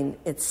Ukraine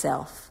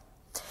itself.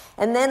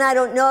 And then I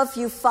don't know if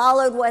you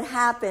followed what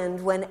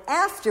happened when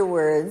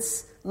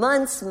afterwards,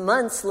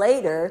 months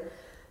later,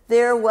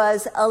 there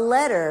was a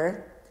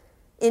letter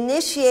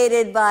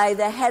initiated by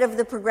the head of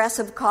the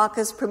Progressive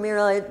Caucus,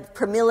 Pramila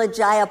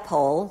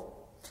Jayapal,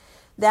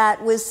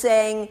 that was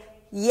saying,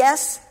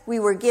 yes, we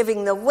were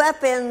giving the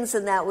weapons,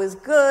 and that was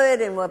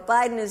good, and what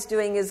Biden is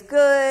doing is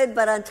good,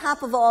 but on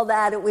top of all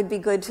that, it would be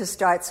good to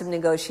start some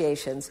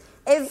negotiations.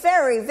 A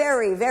very,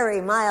 very, very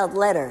mild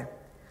letter.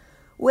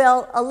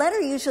 Well, a letter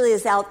usually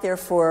is out there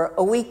for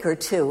a week or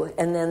two,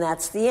 and then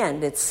that's the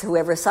end. It's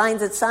whoever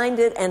signs it, signed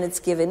it, and it's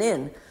given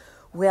in.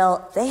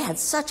 Well, they had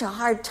such a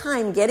hard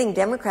time getting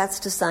Democrats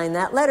to sign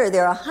that letter.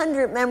 There are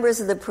 100 members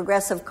of the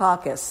Progressive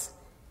Caucus.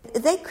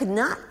 They could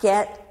not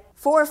get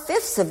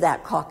 4/5 of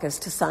that caucus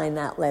to sign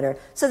that letter.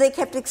 So they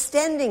kept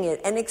extending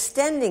it and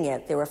extending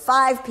it. There were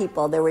 5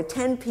 people, there were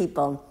 10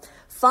 people.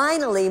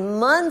 Finally,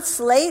 months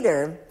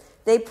later,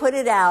 they put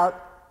it out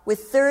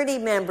with 30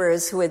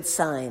 members who had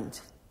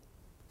signed.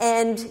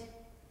 And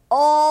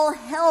all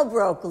hell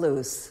broke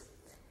loose.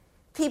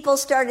 People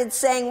started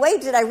saying,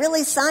 wait, did I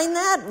really sign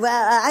that?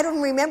 Well, I don't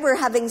remember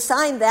having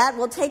signed that.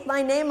 Well, take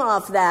my name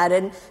off that.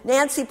 And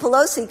Nancy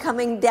Pelosi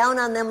coming down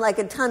on them like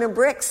a ton of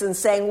bricks and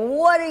saying,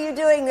 what are you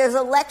doing? There's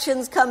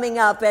elections coming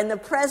up, and the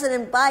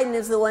President Biden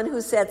is the one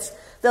who sets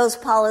those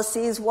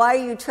policies. Why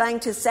are you trying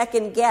to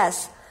second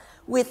guess?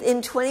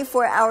 Within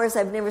 24 hours,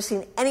 I've never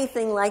seen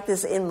anything like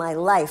this in my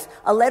life.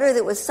 A letter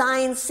that was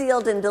signed,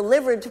 sealed, and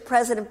delivered to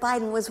President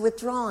Biden was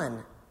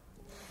withdrawn.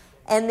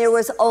 And there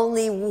was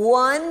only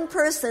one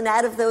person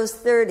out of those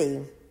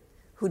 30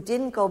 who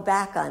didn't go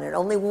back on it.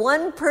 Only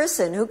one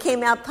person who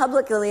came out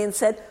publicly and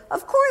said,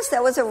 of course,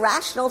 that was a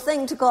rational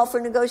thing to call for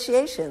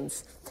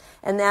negotiations.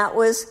 And that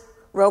was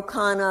Ro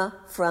Khanna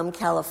from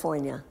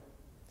California.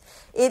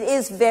 It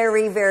is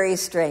very, very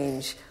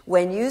strange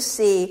when you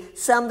see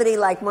somebody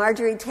like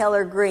Marjorie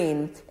Taylor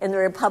Greene in the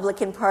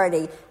Republican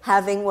Party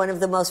having one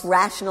of the most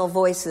rational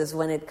voices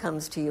when it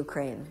comes to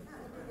Ukraine.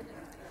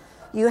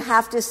 You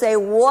have to say,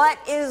 what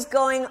is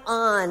going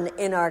on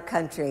in our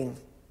country?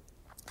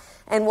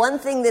 And one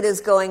thing that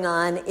is going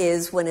on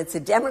is when it's a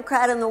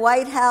Democrat in the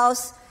White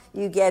House,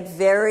 you get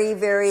very,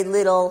 very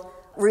little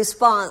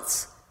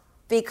response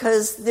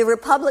because the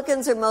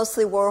Republicans are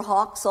mostly war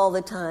hawks all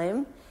the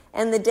time.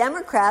 And the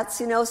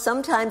Democrats,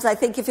 sometimes I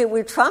think if it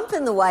were Trump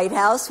in the White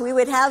House, we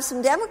would have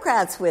some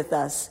Democrats with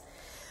us.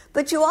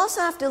 But you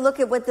also have to look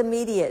at what the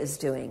media is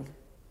doing.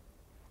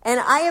 And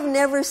I have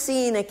never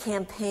seen a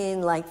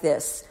campaign like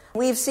this.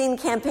 We've seen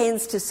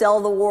campaigns to sell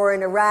the war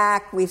in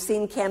Iraq. We've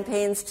seen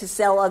campaigns to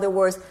sell other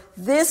wars.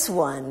 This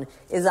one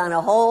is on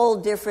a whole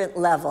different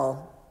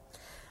level.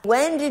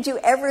 When did you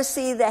ever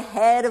see the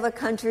head of a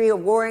country, a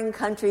warring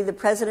country, the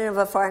president of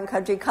a foreign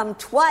country, come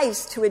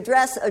twice to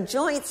address a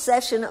joint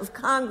session of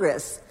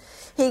Congress?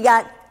 He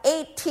got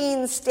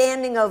 18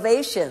 standing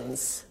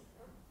ovations.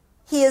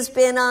 He has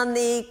been on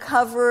the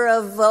cover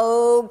of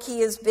Vogue. He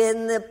has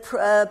been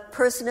the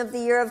Person of the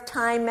Year of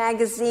Time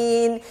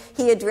magazine.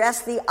 He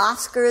addressed the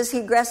Oscars. He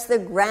addressed the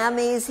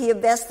Grammys. He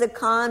addressed the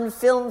Cannes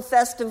Film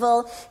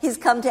Festival. He's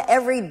come to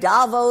every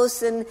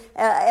Davos and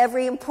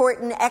every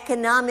important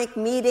economic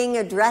meeting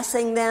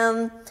addressing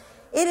them.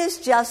 It is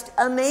just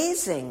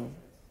amazing.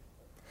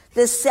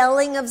 The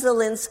selling of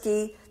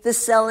Zelensky, the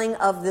selling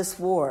of this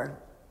war.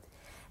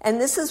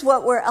 And this is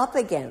what we're up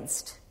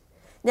against.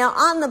 Now,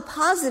 on the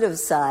positive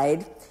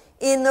side,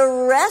 in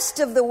the rest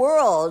of the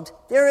world,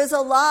 there is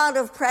a lot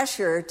of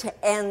pressure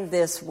to end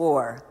this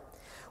war.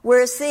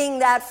 We're seeing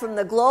that from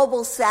the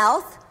global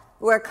south,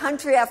 where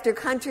country after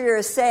country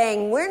are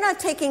saying, we're not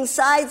taking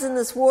sides in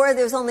this war.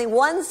 There's only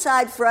one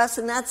side for us,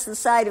 and that's the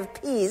side of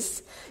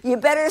peace. You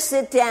better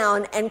sit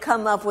down and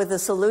come up with a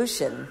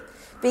solution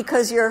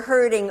because you're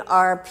hurting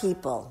our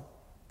people.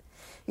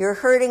 You're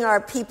hurting our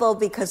people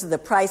because of the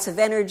price of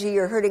energy.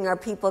 You're hurting our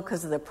people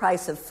because of the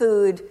price of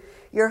food.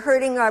 You're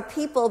hurting our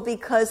people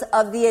because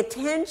of the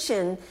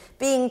attention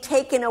being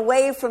taken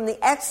away from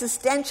the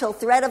existential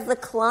threat of the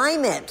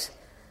climate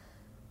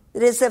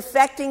that is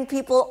affecting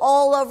people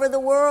all over the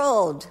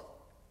world.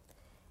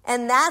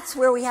 And that's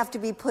where we have to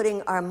be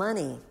putting our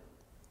money.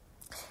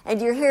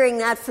 And you're hearing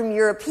that from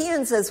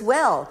Europeans as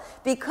well,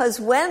 because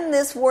when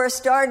this war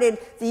started,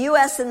 the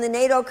U.S. and the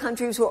NATO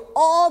countries were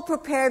all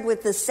prepared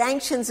with the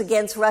sanctions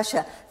against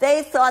Russia.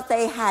 They thought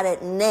they had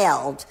it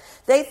nailed.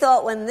 They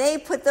thought when they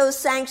put those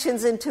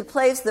sanctions into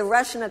place, the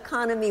Russian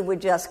economy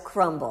would just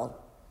crumble.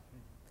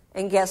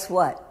 And guess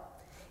what?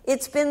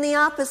 It's been the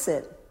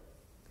opposite.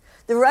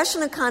 The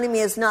Russian economy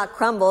has not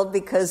crumbled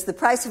because the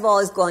price of oil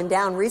has gone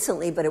down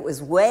recently, but it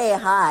was way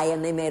high,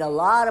 and they made a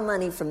lot of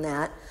money from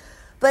that.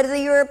 But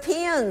the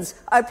Europeans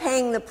are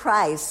paying the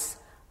price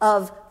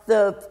of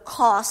the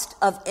cost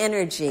of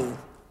energy.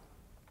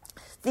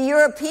 The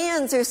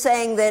Europeans are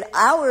saying that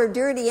our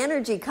dirty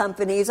energy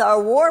companies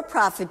are war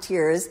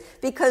profiteers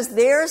because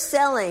they're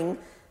selling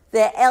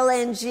the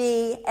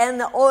LNG and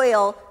the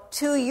oil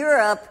to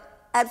Europe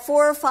at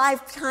 4 or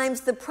 5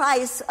 times the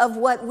price of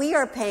what we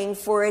are paying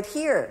for it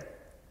here.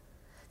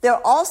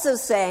 They're also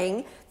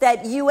saying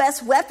that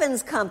U.S.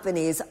 weapons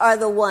companies are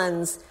the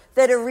ones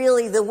that are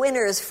really the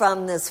winners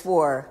from this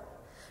war.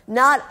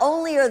 Not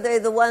only are they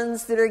the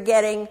ones that are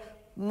getting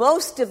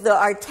most of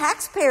our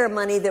taxpayer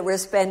money that we're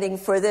spending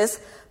for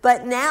this,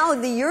 but now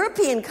the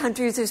European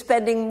countries are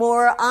spending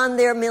more on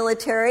their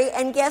military,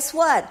 and guess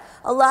what?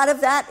 A lot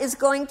of that is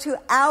going to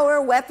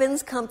our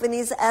weapons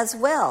companies as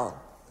well.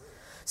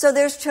 So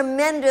there's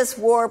tremendous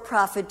war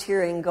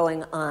profiteering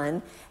going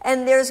on,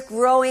 and there's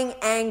growing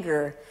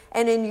anger.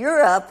 And in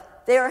Europe,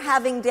 they are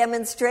having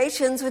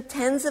demonstrations with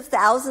tens of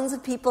thousands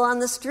of people on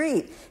the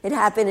street. It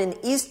happened in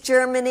East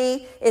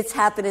Germany, it's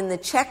happened in the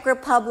Czech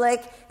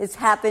Republic, it's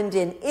happened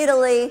in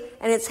Italy,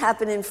 and it's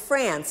happened in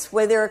France,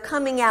 where they're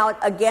coming out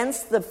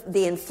against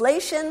the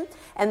inflation,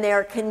 and they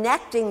are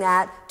connecting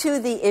that to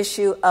the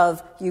issue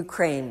of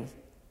Ukraine.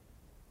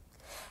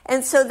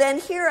 And so then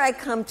here I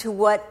come to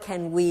what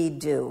can we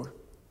do?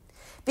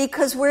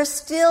 Because we're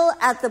still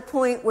at the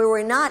point where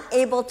we're not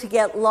able to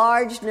get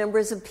large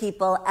numbers of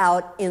people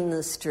out in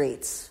the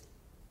streets.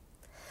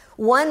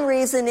 One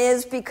reason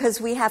is because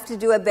we have to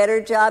do a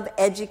better job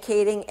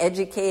educating. And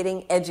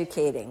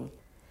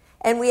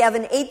we have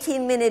an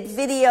 18-minute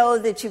video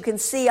that you can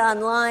see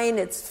online.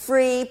 It's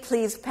free.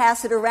 Please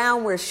pass it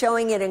around. We're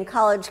showing it in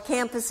college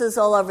campuses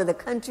all over the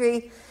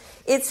country.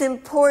 It's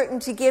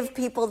important to give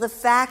people the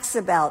facts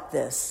about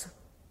this.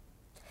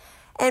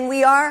 And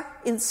we are,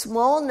 in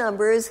small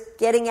numbers,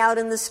 getting out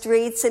in the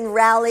streets and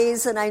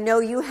rallies, and I know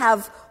you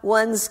have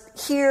ones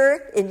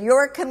here in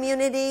your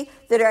community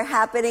that are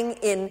happening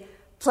in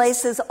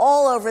places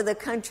all over the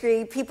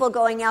country, people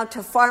going out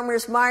to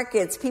farmers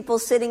markets, people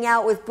sitting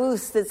out with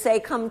booths that say,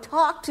 come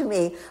talk to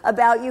me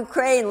about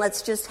Ukraine,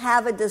 let's just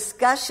have a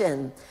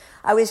discussion.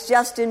 I was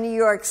just in New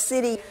York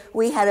City.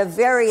 We had a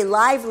very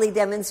lively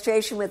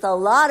demonstration with a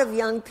lot of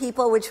young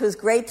people, which was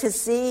great to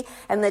see.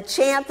 And the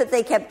chant that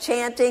they kept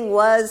chanting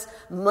was,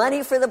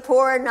 money for the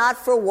poor, not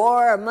for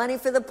war, or money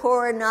for the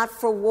poor, not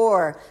for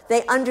war.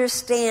 They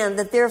understand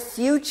that their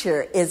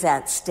future is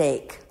at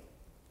stake.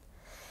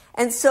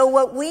 And so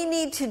what we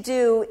need to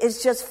do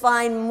is just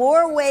find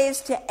more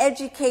ways to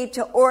educate,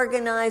 to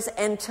organize,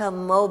 and to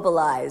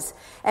mobilize.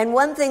 And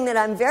one thing that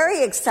I'm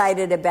very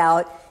excited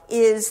about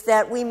is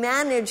that we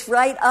managed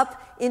right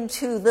up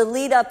into the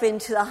lead up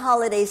into the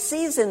holiday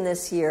season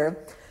this year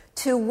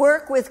to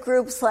work with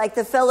groups like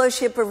the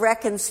Fellowship of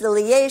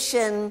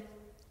Reconciliation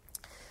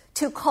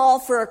to call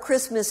for a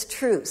Christmas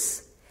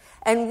truce.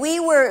 And we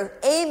were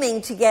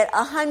aiming to get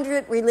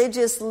 100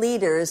 religious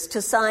leaders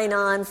to sign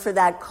on for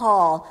that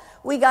call.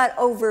 We got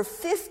over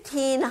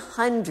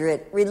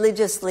 1,500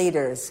 religious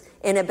leaders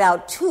in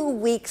about 2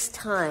 weeks'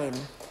 time.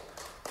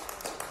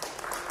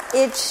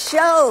 It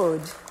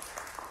showed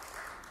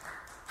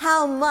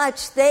how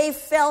much they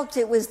felt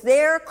it was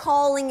their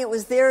calling, it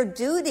was their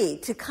duty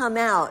to come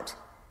out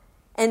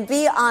and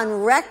be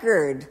on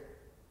record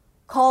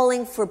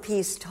calling for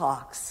peace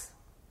talks.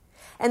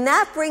 And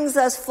that brings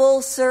us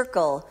full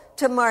circle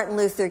to Martin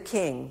Luther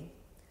King,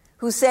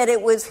 who said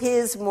it was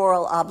his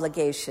moral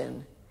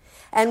obligation.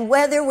 And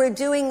whether we're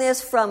doing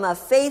this from a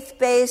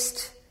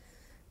faith-based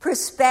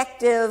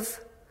perspective,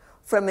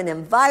 from an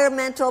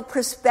environmental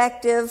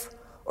perspective,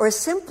 or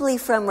simply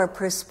from a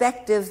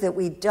perspective that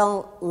we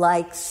don't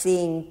like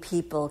seeing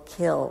people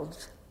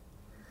killed,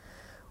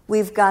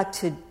 we've got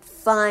to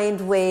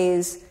find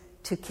ways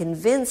to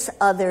convince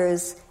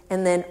others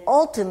and then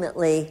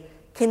ultimately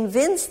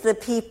convince the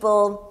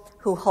people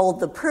who hold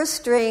the purse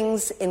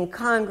strings in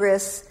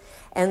Congress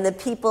and the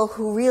people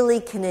who really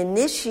can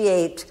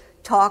initiate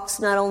talks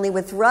not only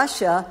with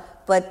Russia,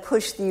 but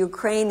push the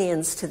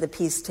Ukrainians to the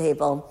peace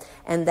table,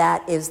 and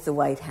that is the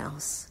White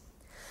House.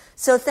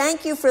 So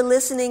thank you for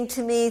listening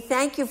to me.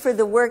 Thank you for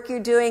the work you're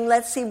doing.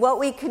 Let's see what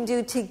we can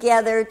do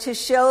together to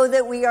show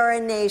that we are a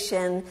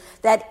nation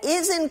that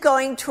isn't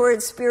going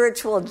towards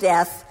spiritual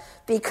death,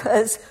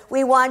 because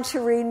we want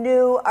to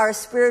renew our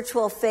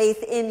spiritual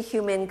faith in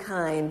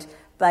humankind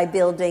by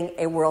building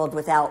a world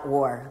without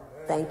war.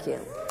 Thank you.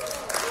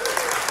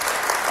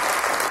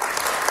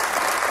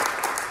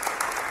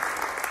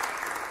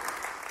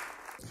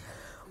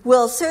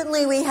 Well,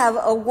 certainly we have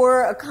a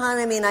war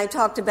economy, and I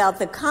talked about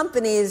the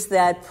companies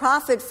that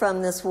profit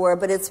from this war,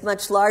 but it's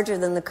much larger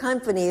than the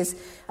companies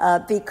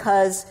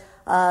because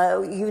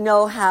you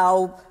know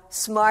how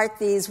smart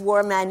these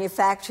war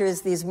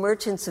manufacturers, these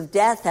merchants of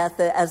death,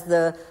 as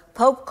the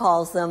Pope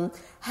calls them,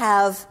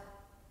 have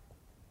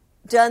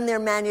done their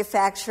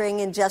manufacturing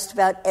in just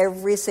about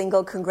every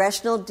single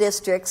congressional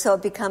district, so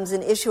it becomes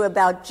an issue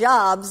about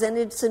jobs, and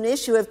it's an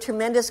issue of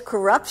tremendous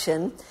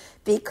corruption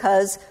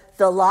because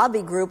the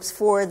lobby groups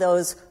for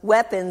those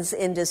weapons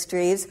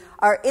industries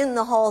are in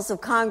the halls of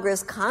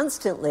Congress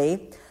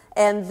constantly,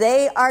 and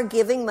they are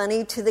giving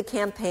money to the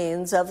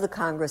campaigns of the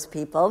Congress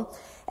people.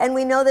 And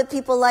we know that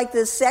people like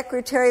the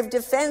Secretary of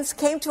Defense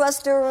came to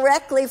us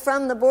directly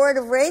from the board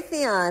of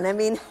Raytheon. I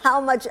mean,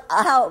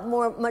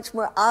 much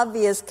more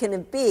obvious can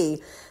it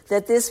be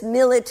that this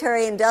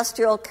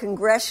military-industrial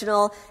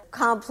congressional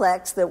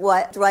complex that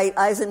Dwight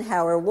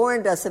Eisenhower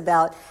warned us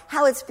about,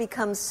 how it's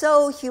become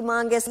so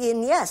humongous.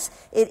 And yes,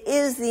 it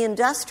is the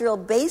industrial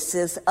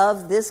basis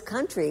of this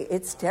country.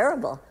 It's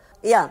terrible.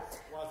 Yeah.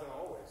 It wasn't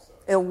always so.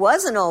 It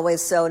wasn't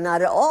always so,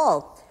 not at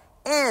all.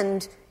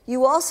 And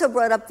you also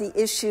brought up the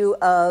issue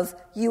of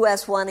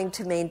U.S. wanting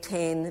to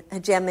maintain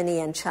hegemony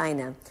in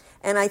China.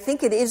 And I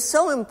think it is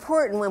so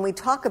important when we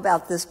talk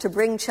about this to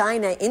bring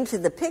China into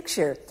the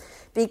picture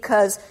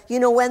because, you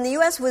know, when the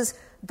U.S. was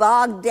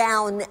bogged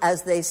down,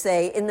 as they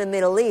say, in the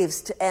Middle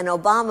East, and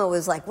Obama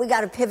was like, we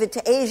got to pivot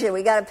to Asia,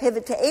 we got to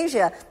pivot to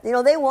Asia. You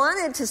know, they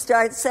wanted to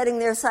start setting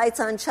their sights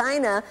on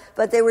China,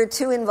 but they were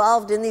too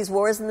involved in these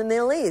wars in the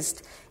Middle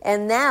East.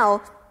 And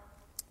now,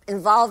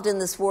 involved in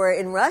this war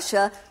in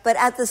Russia, but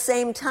at the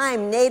same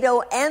time,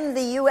 NATO and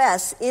the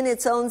U.S. in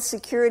its own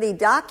security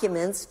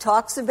documents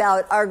talks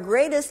about our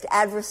greatest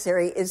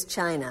adversary is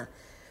China,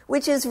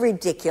 which is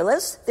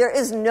ridiculous. There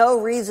is no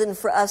reason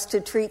for us to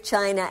treat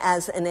China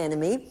as an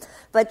enemy.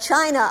 But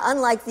China,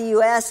 unlike the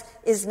U.S.,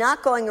 is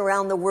not going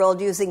around the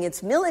world using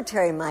its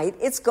military might.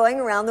 It's going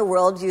around the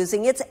world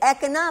using its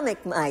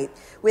economic might,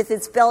 with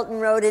its Belt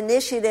and Road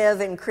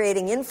Initiative and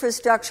creating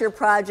infrastructure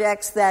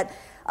projects that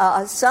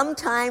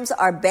sometimes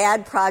are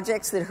bad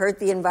projects that hurt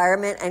the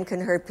environment and can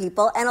hurt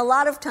people, and a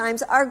lot of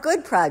times are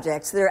good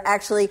projects that are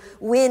actually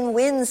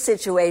win-win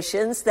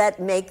situations that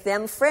make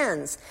them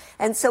friends.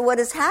 And so what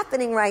is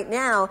happening right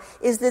now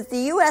is that the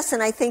U.S.,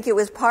 and I think it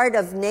was part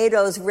of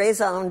NATO's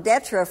raison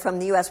d'etre from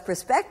the U.S.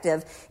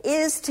 perspective,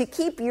 is to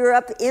keep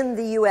Europe in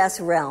the U.S.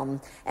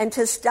 realm and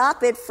to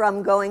stop it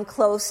from going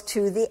close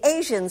to the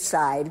Asian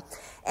side.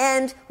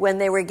 And when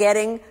they were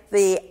getting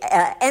the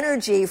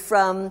energy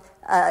from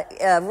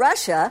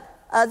Russia,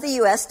 the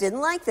U.S.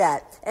 didn't like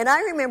that. And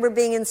I remember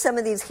being in some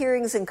of these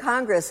hearings in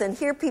Congress and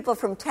hear people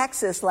from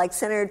Texas, like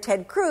Senator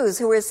Ted Cruz,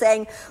 who were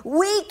saying,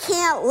 we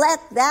can't let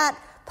that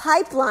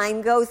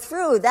pipeline go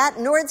through, that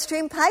Nord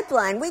Stream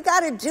pipeline. We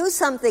got to do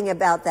something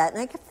about that.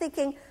 And I kept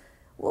thinking,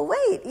 well,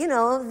 wait, you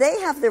know,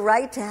 they have the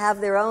right to have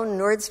their own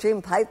Nord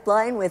Stream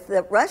pipeline with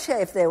Russia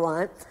if they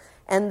want.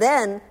 And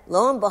then,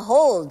 lo and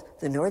behold,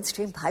 the Nord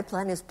Stream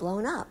pipeline is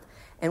blown up.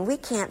 And we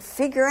can't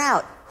figure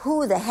out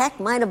who the heck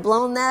might have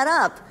blown that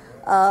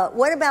up.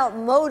 What about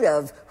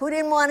motive? Who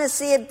didn't want to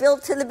see it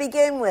built to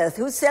begin with?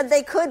 Who said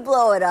they could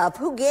blow it up?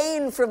 Who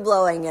gained from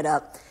blowing it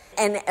up?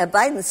 And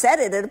Biden said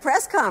it at a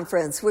press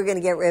conference, we're going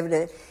to get rid of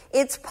it.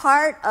 It's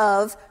part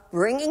of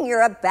bringing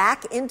Europe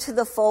back into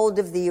the fold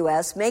of the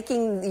U.S.,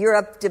 making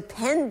Europe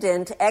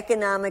dependent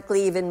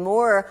economically even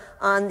more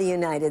on the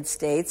United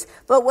States.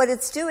 But what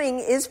it's doing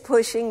is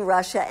pushing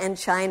Russia and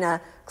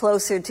China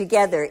closer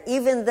together,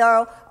 even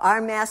though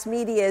our mass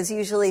media is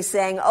usually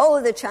saying, oh,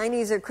 the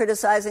Chinese are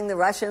criticizing the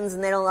Russians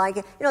and they don't like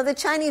it. You know, the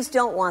Chinese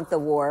don't want the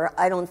war,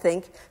 I don't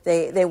think.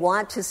 They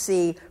want to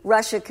see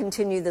Russia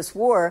continue this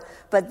war,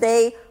 but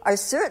they are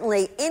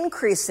certainly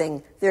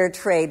increasing their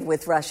trade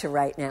with Russia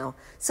right now.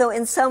 So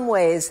in some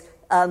ways,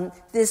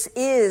 this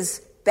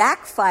is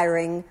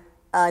backfiring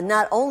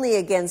not only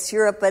against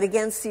Europe, but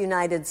against the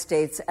United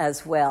States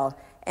as well.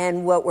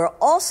 And what we're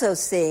also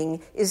seeing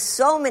is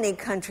so many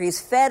countries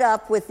fed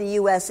up with the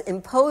U.S.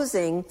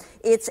 imposing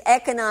its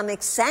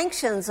economic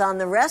sanctions on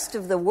the rest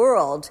of the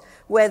world,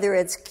 whether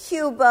it's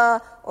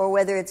Cuba or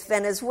whether it's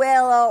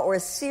Venezuela or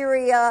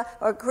Syria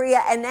or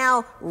Korea, and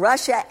now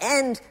Russia,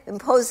 and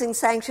imposing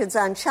sanctions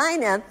on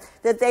China,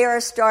 that they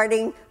are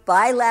starting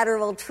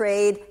bilateral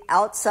trade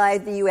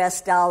outside the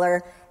U.S.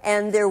 dollar.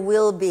 And there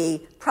will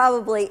be,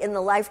 probably in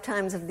the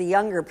lifetimes of the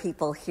younger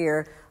people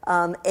here,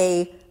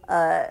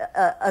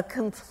 a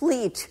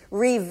complete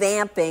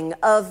revamping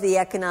of the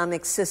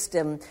economic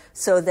system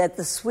so that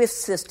the SWIFT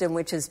system,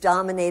 which is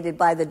dominated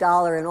by the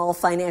dollar in all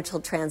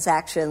financial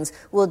transactions,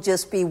 will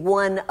just be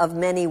one of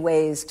many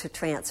ways to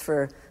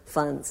transfer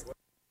funds.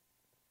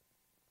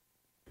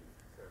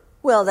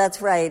 Well,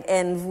 that's right.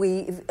 And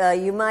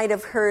you might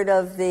have heard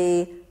of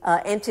the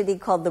entity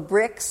called the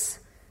BRICS,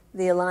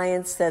 the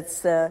alliance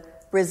that's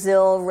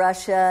Brazil,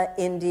 Russia,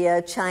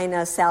 India,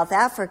 China, South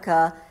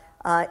Africa.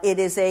 It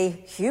is a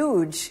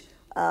huge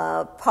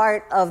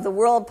part of the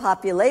world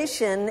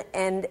population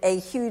and a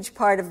huge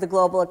part of the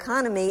global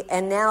economy,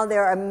 and now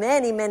there are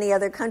many, many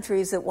other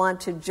countries that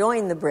want to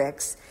join the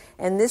BRICS.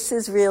 And this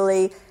is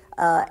really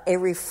a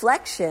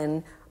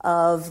reflection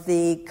of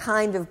the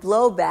kind of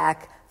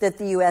blowback that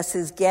the U.S.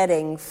 is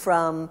getting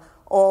from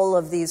all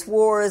of these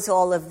wars,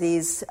 all of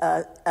these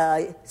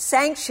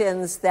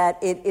sanctions that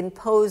it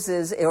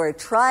imposes or it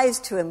tries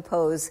to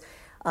impose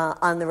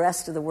on the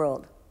rest of the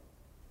world.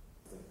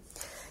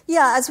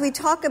 Yeah, as we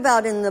talk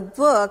about in the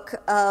book,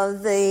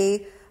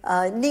 the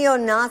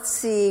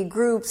neo-Nazi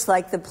groups,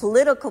 like the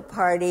political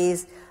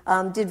parties,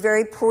 did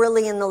very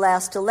poorly in the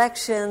last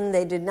election.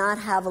 They did not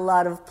have a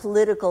lot of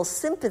political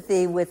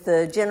sympathy with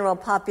the general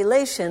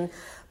population,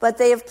 but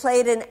they have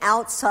played an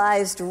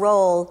outsized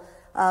role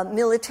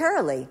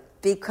militarily,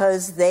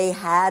 because they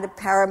had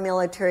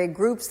paramilitary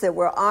groups that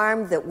were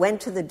armed, that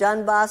went to the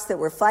Donbass, that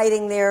were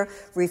fighting there,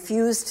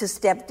 refused to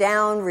step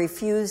down,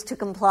 refused to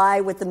comply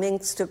with the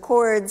Minsk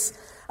Accords.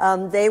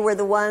 They were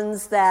the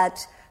ones that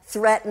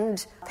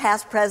threatened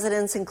past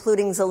presidents,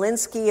 including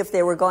Zelensky, if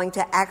they were going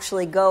to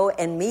actually go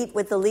and meet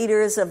with the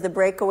leaders of the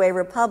breakaway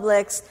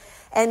republics.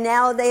 And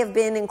now they have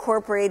been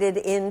incorporated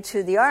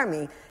into the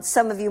army.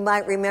 Some of you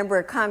might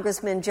remember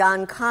Congressman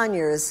John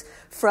Conyers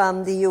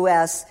from the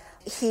U.S.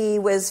 He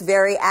was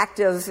very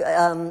active,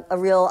 a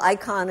real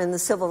icon in the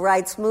civil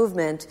rights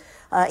movement.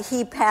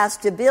 He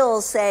passed a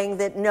bill saying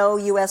that no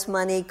U.S.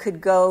 money could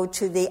go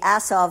to the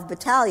Azov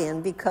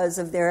battalion because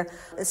of their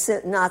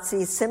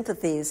Nazi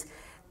sympathies.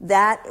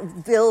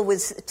 That bill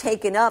was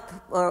taken up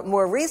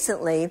more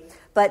recently,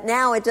 but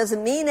now it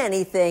doesn't mean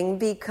anything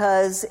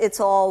because it's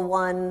all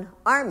one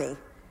army.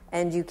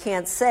 And you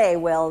can't say,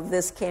 well,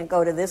 this can't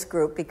go to this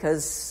group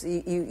because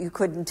you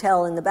couldn't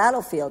tell in the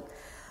battlefield.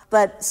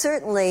 But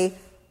certainly,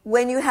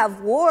 when you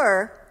have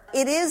war,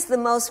 it is the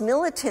most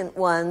militant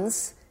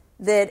ones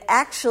that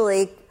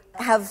actually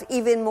have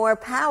even more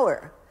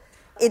power.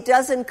 It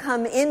doesn't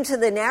come into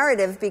the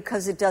narrative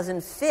because it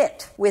doesn't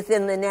fit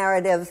within the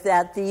narrative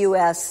that the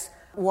U.S.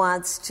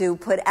 wants to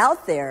put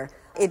out there.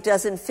 It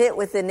doesn't fit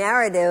with the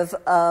narrative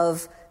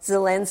of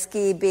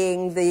Zelensky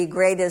being the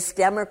greatest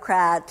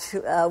Democrat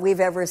we've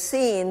ever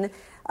seen,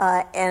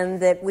 and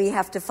that we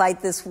have to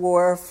fight this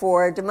war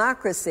for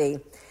democracy.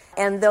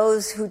 And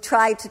those who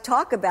try to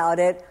talk about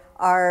it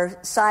are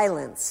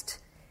silenced.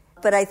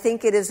 But I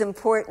think it is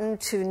important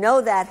to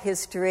know that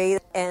history,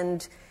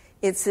 and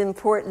it's an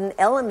important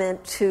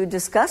element to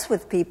discuss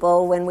with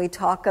people when we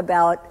talk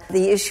about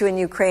the issue in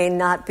Ukraine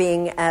not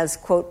being as,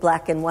 quote,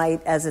 black and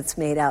white as it's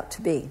made out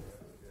to be.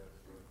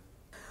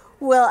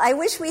 Well, I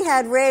wish we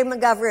had Ray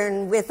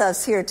McGovern with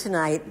us here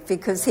tonight,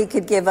 because he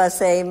could give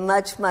us a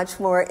much, much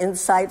more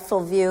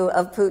insightful view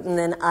of Putin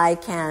than I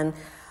can.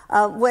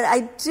 What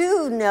I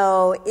do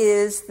know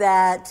is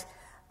that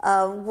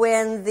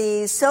when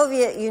the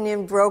Soviet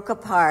Union broke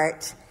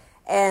apart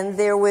and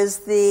there was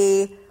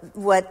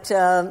what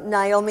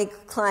Naomi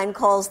Klein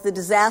calls the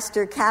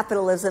disaster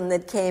capitalism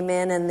that came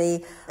in, and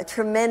the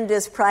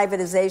tremendous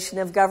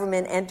privatization of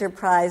government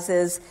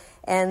enterprises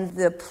and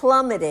the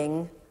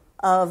plummeting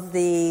of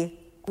the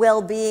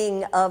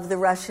well-being of the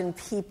Russian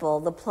people,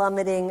 the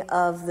plummeting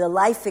of the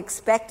life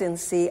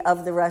expectancy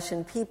of the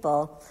Russian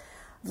people,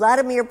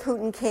 Vladimir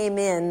Putin came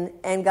in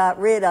and got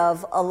rid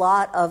of a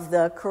lot of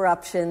the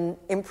corruption,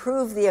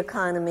 improved the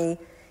economy,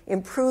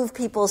 improved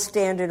people's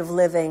standard of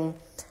living,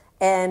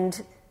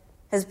 and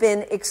has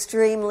been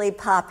extremely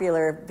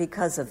popular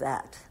because of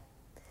that.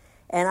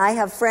 And I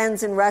have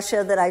friends in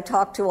Russia that I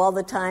talk to all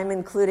the time,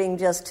 including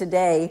just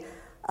today,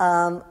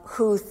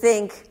 who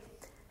think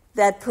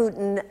that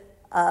Putin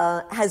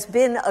has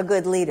been a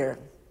good leader.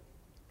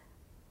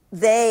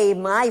 They,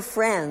 my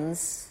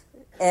friends,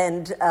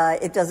 and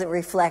it doesn't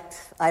reflect,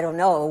 I don't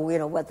know,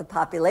 what the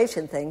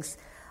population thinks,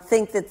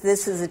 think that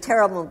this is a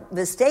terrible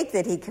mistake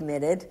that he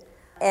committed,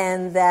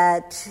 and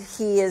that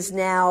he has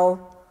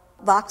now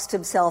boxed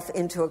himself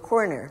into a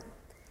corner.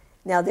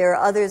 Now, there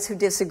are others who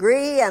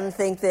disagree and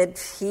think that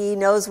he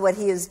knows what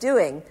he is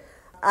doing.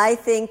 I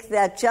think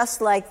that just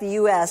like the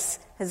U.S.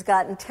 has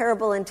gotten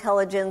terrible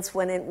intelligence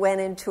when it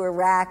went into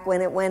Iraq,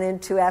 when it went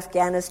into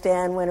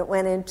Afghanistan, when it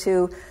went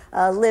into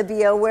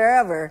Libya,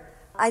 wherever,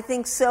 I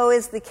think so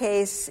is the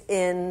case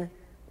in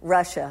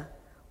Russia,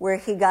 where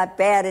he got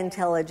bad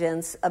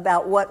intelligence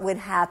about what would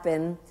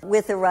happen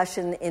with a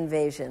Russian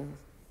invasion.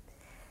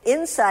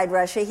 Inside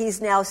Russia,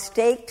 he's now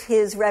staked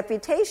his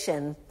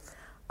reputation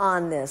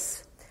on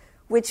this,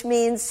 which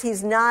means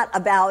he's not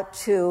about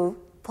to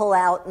pull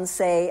out and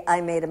say,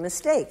 I made a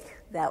mistake.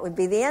 That would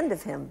be the end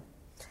of him.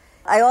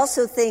 I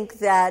also think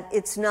that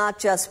it's not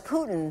just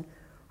Putin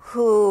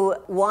who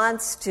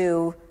wants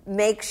to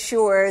make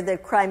sure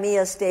that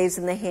Crimea stays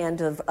in the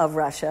hand of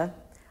Russia.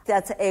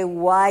 That's a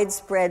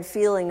widespread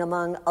feeling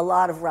among a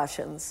lot of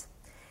Russians.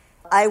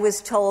 I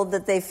was told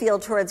that they feel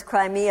towards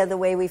Crimea the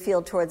way we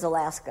feel towards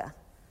Alaska,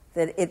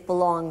 that it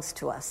belongs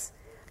to us,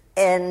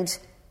 and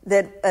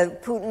that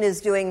Putin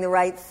is doing the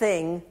right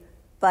thing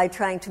by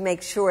trying to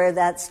make sure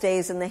that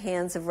stays in the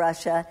hands of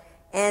Russia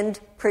and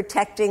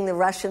protecting the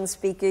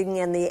Russian-speaking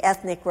and the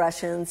ethnic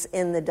Russians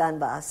in the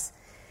Donbass.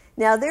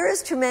 Now, there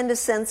is tremendous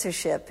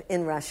censorship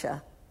in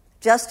Russia,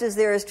 just as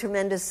there is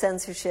tremendous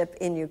censorship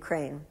in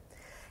Ukraine.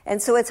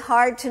 And so it's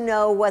hard to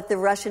know what the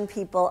Russian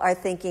people are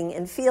thinking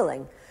and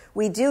feeling.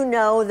 We do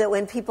know that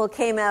when people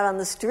came out on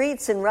the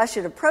streets in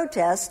Russia to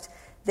protest,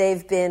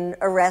 they've been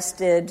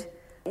arrested.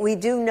 We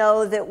do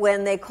know that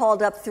when they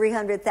called up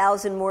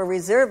 300,000 more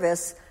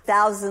reservists,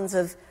 thousands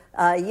of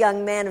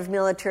young men of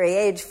military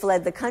age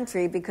fled the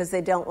country because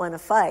they don't want to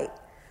fight.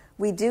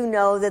 We do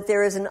know that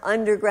there is an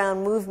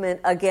underground movement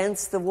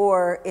against the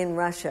war in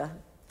Russia.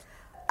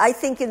 I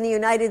think in the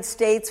United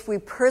States we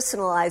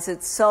personalize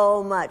it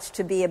so much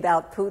to be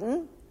about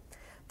Putin,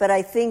 but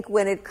I think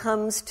when it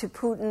comes to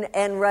Putin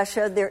and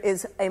Russia, there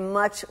is a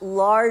much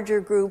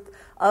larger group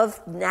of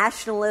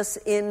nationalists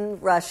in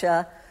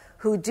Russia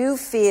who do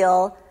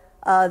feel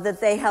that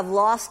they have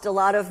lost a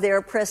lot of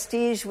their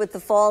prestige with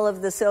the fall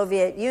of the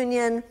Soviet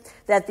Union,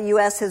 that the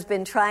U.S. has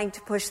been trying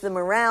to push them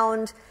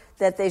around,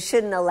 that they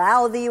shouldn't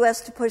allow the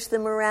U.S. to push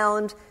them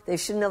around, they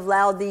shouldn't have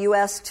allowed the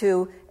U.S.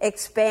 to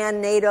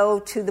expand NATO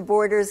to the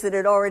borders that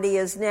it already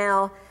is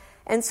now.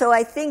 And so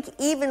I think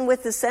even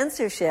with the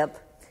censorship,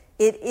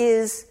 it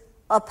is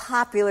a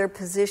popular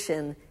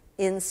position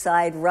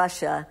inside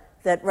Russia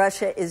that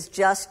Russia is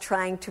just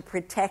trying to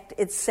protect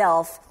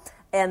itself,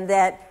 and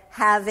that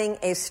having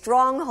a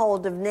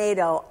stronghold of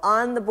NATO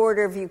on the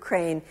border of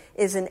Ukraine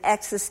is an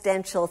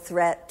existential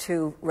threat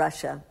to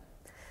Russia.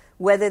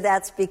 Whether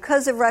that's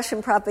because of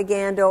Russian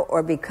propaganda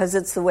or because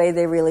it's the way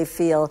they really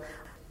feel,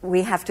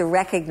 we have to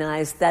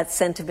recognize that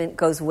sentiment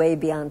goes way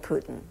beyond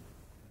Putin.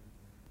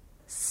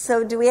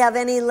 So do we have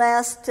any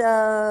last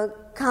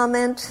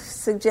comment,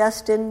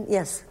 suggestion?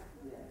 Yes.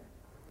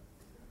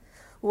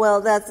 Well,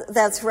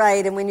 that's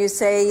right. And when you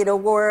say,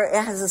 war,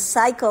 it has a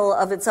cycle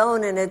of its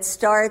own, and it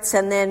starts,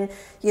 and then,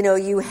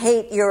 you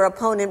hate your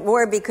opponent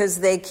more because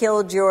they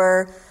killed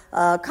your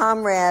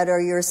comrade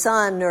or your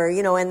son, or,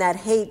 and that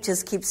hate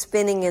just keeps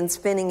spinning and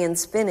spinning and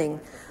spinning.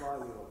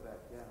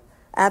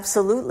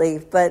 Absolutely.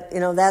 But,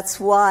 that's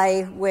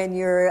why when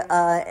you're,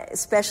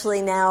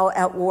 especially now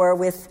at war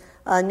with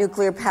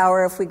nuclear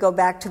power, if we go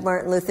back to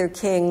Martin Luther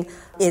King,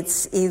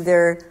 it's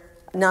either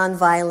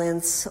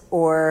nonviolence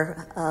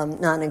or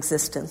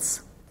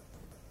non-existence.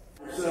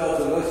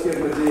 So let's give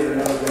Medea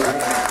another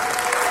round.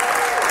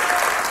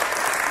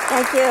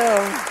 Thank you.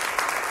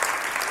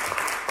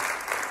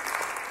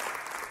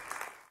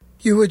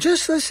 You were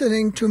just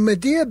listening to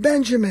Medea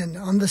Benjamin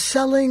on the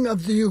selling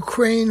of the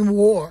Ukraine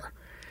war.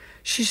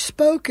 She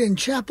spoke in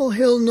Chapel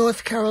Hill,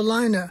 North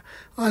Carolina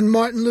on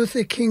Martin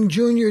Luther King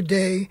Jr.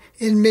 Day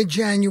in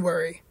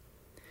mid-January.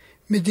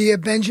 Medea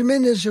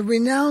Benjamin is a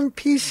renowned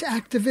peace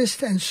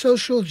activist and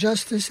social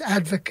justice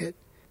advocate.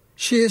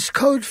 She is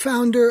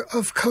co-founder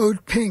of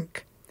Code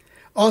Pink.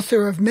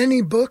 Author of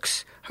many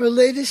books, her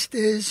latest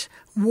is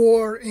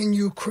War in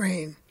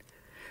Ukraine.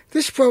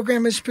 This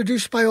program is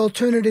produced by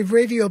Alternative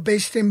Radio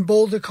based in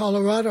Boulder,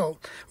 Colorado.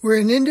 We're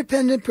an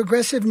independent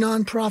progressive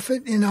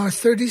nonprofit in our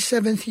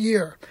 37th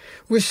year.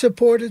 We're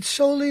supported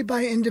solely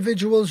by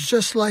individuals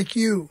just like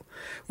you.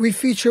 We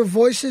feature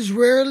voices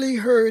rarely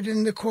heard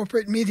in the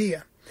corporate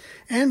media.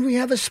 And we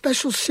have a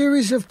special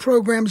series of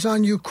programs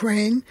on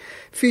Ukraine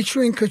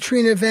featuring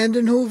Katrina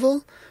vanden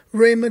Heuvel,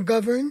 Ray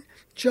McGovern,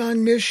 John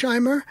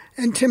Mearsheimer,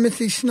 and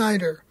Timothy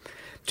Snyder.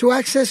 To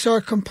access our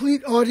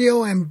complete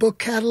audio and book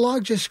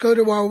catalog, just go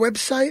to our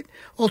website,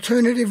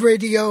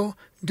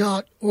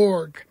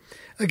 alternativeradio.org.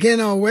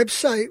 Again, our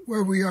website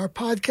where we are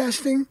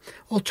podcasting,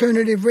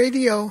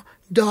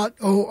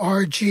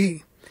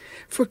 alternativeradio.org.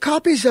 For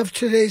copies of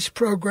today's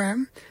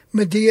program,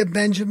 Medea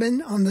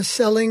Benjamin on the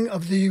selling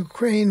of the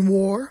Ukraine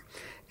war,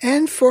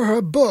 and for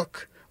her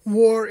book,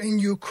 War in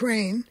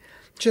Ukraine,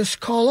 just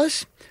call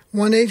us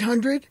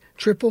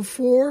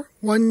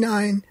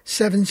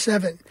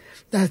 1-800-444-1977.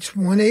 That's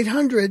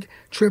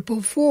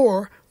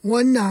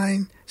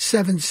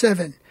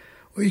 1-800-444-1977.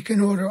 Or you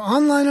can order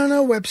online on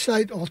our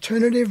website,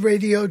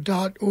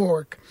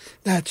 alternativeradio.org.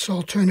 That's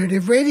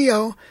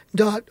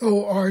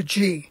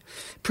alternativeradio.org.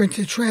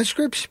 Printed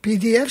transcripts,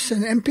 PDFs,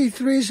 and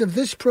MP3s of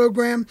this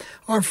program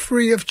are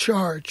free of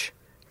charge.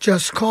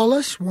 Just call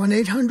us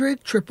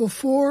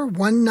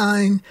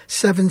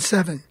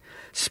 1-800-444-1977.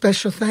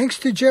 Special thanks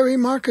to Jerry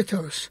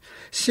Marketos.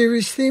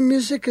 Series theme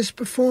music is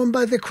performed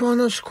by the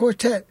Kronos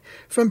Quartet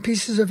from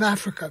Pieces of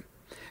Africa.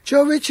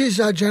 Joe Ritchie is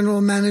our general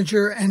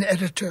manager and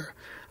editor.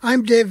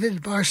 I'm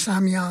David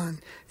Barsamian.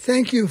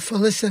 Thank you for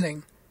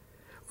listening.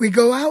 We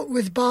go out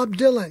with Bob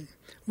Dylan,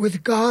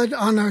 With God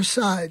on Our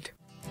Side.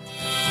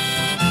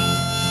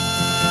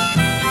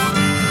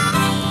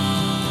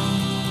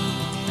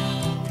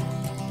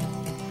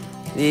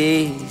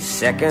 The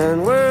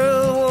Second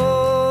World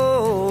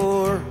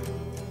War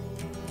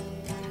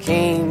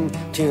came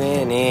to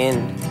an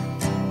end.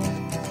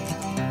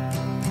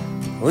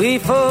 We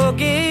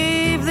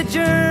forgave the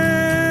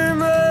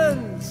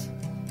Germans,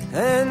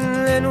 and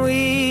then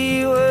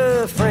we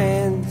were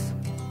friends.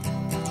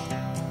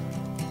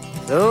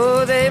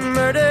 Though they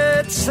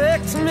murdered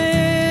 6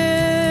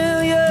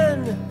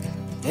 million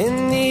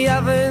in the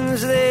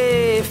ovens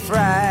they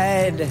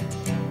fried,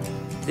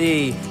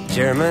 the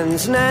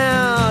Germans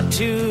now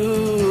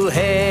to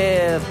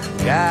have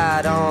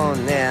God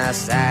on their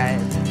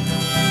side.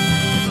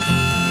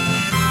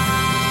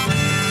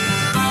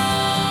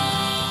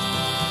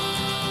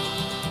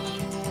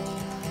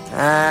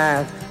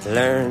 I've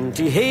learned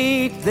to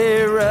hate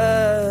the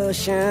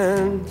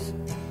Russians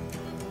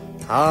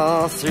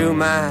all through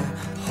my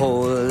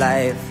whole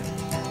life.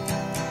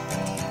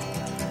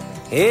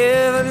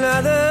 If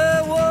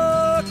another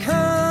war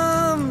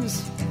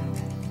comes,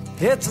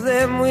 it's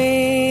them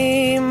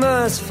we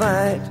must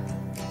fight.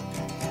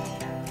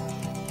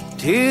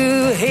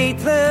 To hate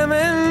them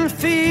and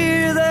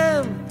fear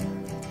them,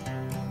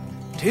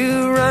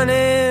 to run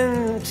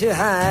and to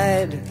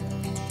hide,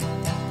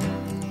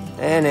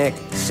 and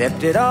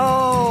accept it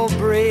all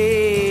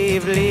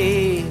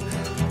bravely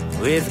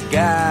with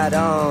God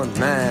on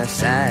my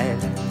side.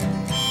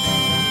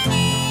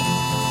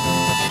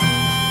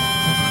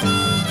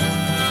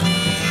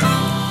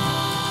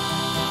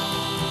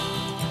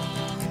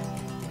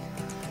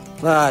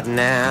 But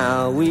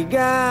now we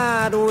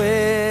got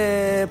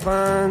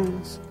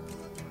weapons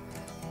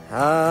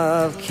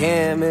of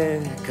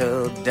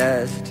chemical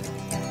dust.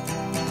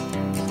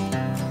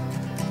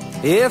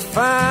 If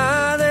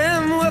fire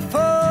them were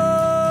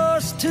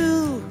forced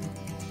to,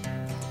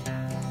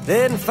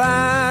 then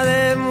fire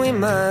them we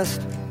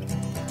must.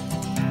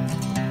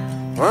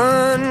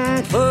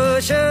 One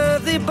push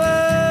of the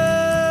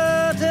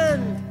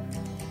button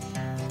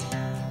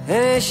and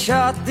it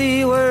shot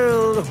the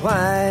world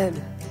wide.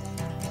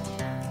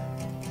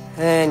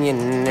 And you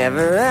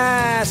never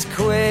ask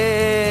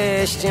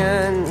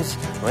questions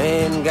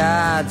when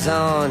God's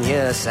on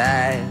your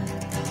side.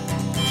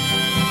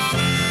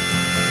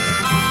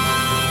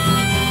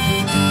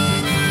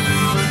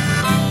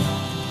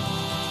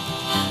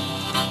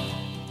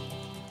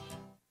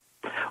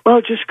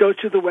 Well, just go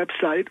to the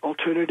website,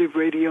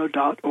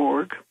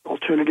 alternativeradio.org,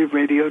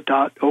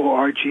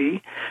 alternativeradio.org.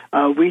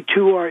 We,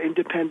 too, are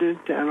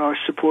independent and are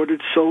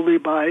supported solely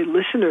by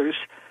listeners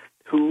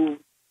who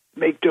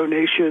make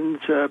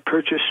donations,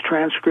 purchase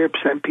transcripts,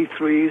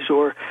 MP3s,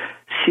 or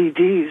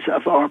CDs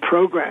of our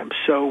programs.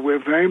 So we're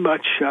very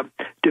much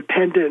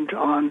dependent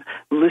on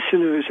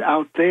listeners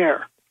out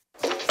there.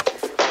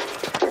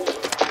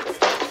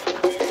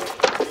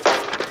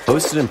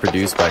 Hosted and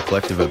produced by a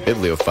collective of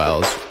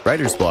bibliophiles,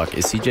 Writer's Block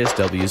is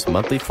CJSW's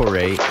monthly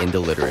foray into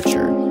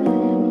literature.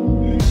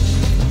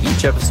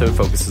 Each episode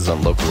focuses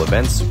on local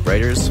events,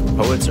 writers,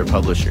 poets, or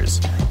publishers,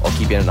 while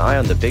keeping an eye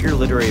on the bigger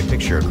literary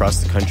picture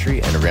across the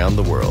country and around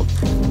the world.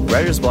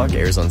 Writer's Block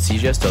airs on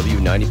CJSW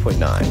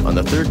 90.9 on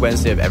the third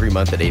Wednesday of every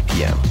month at 8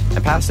 p.m.,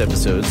 and past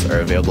episodes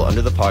are available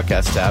under the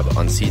podcast tab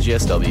on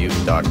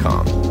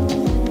cjsw.com.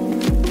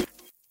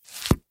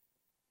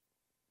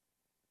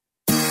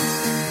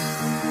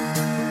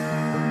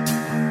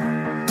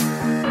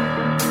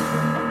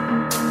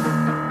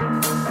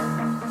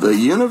 The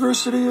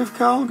University of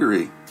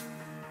Calgary,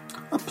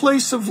 a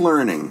place of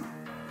learning,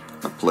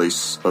 a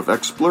place of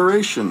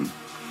exploration,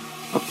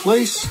 a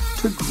place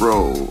to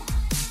grow.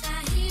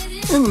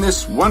 In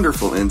this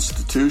wonderful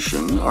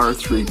institution are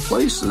 3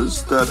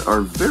 places that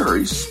are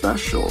very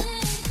special.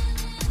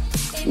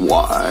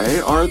 Why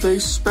are they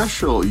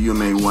special, you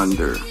may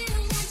wonder?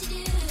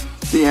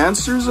 The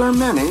answers are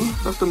many,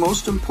 but the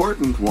most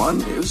important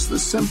one is the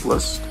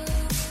simplest.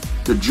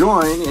 To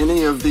join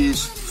any of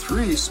these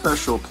 3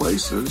 special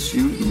places,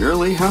 you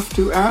merely have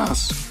to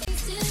ask.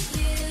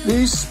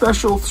 These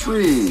special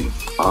 3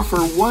 offer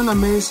one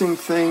amazing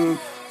thing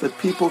that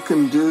people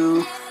can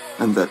do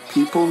and that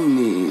people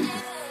need: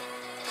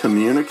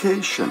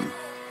 communication.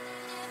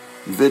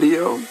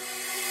 Video,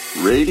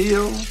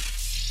 radio,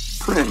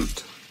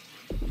 print.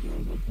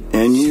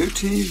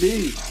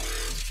 NUTV,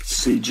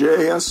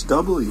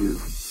 CJSW,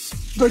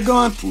 The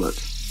Gauntlet.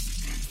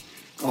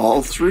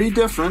 All 3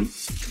 different,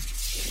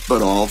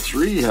 but all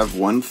 3 have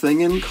one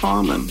thing in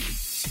common: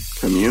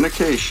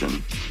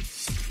 communication.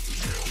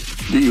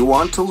 Do you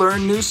want to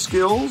learn new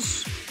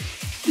skills?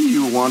 Do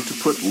you want to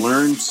put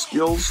learned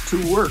skills to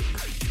work?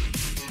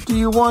 Do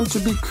you want to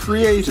be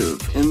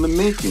creative in the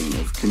making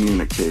of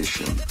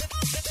communication?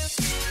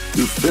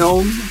 Do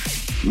film,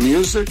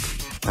 music,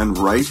 and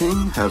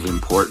writing have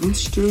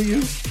importance to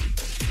you?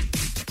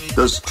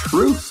 Does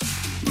truth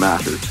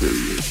matter to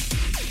you?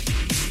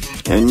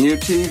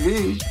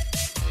 NUTV,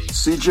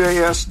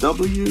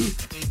 CJSW,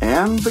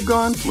 and The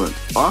Gauntlet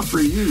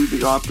offer you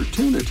the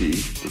opportunity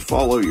to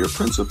follow your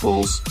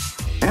principles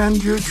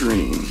and your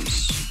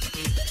dreams.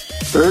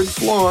 3rd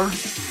floor,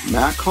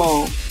 Mac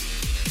Hall,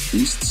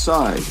 East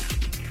Side.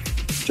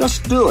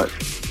 Just do it.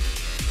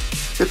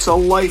 It's a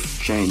life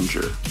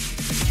changer.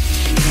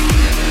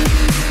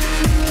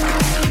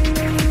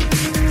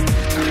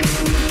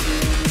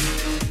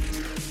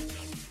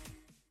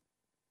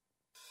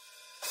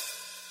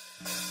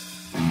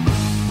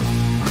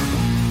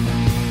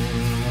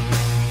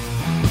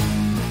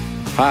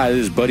 Hi,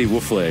 this is Buddy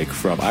Wolfleg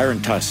from Iron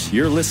Tusk.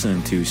 You're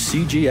listening to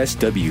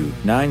CJSW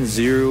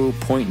 90.9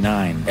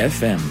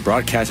 FM,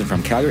 broadcasting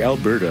from Calgary,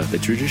 Alberta, the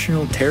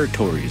traditional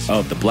territories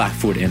of the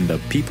Blackfoot and the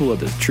people of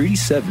the Treaty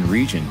 7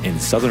 region in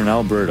southern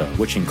Alberta,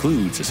 which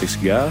includes the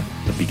Siksika,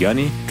 the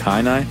Piikani,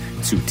 Kainai,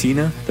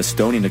 Tsuut'ina, the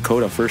Stoney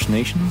Nakoda First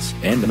Nations,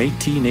 and the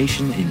Métis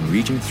Nation in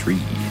Region 3.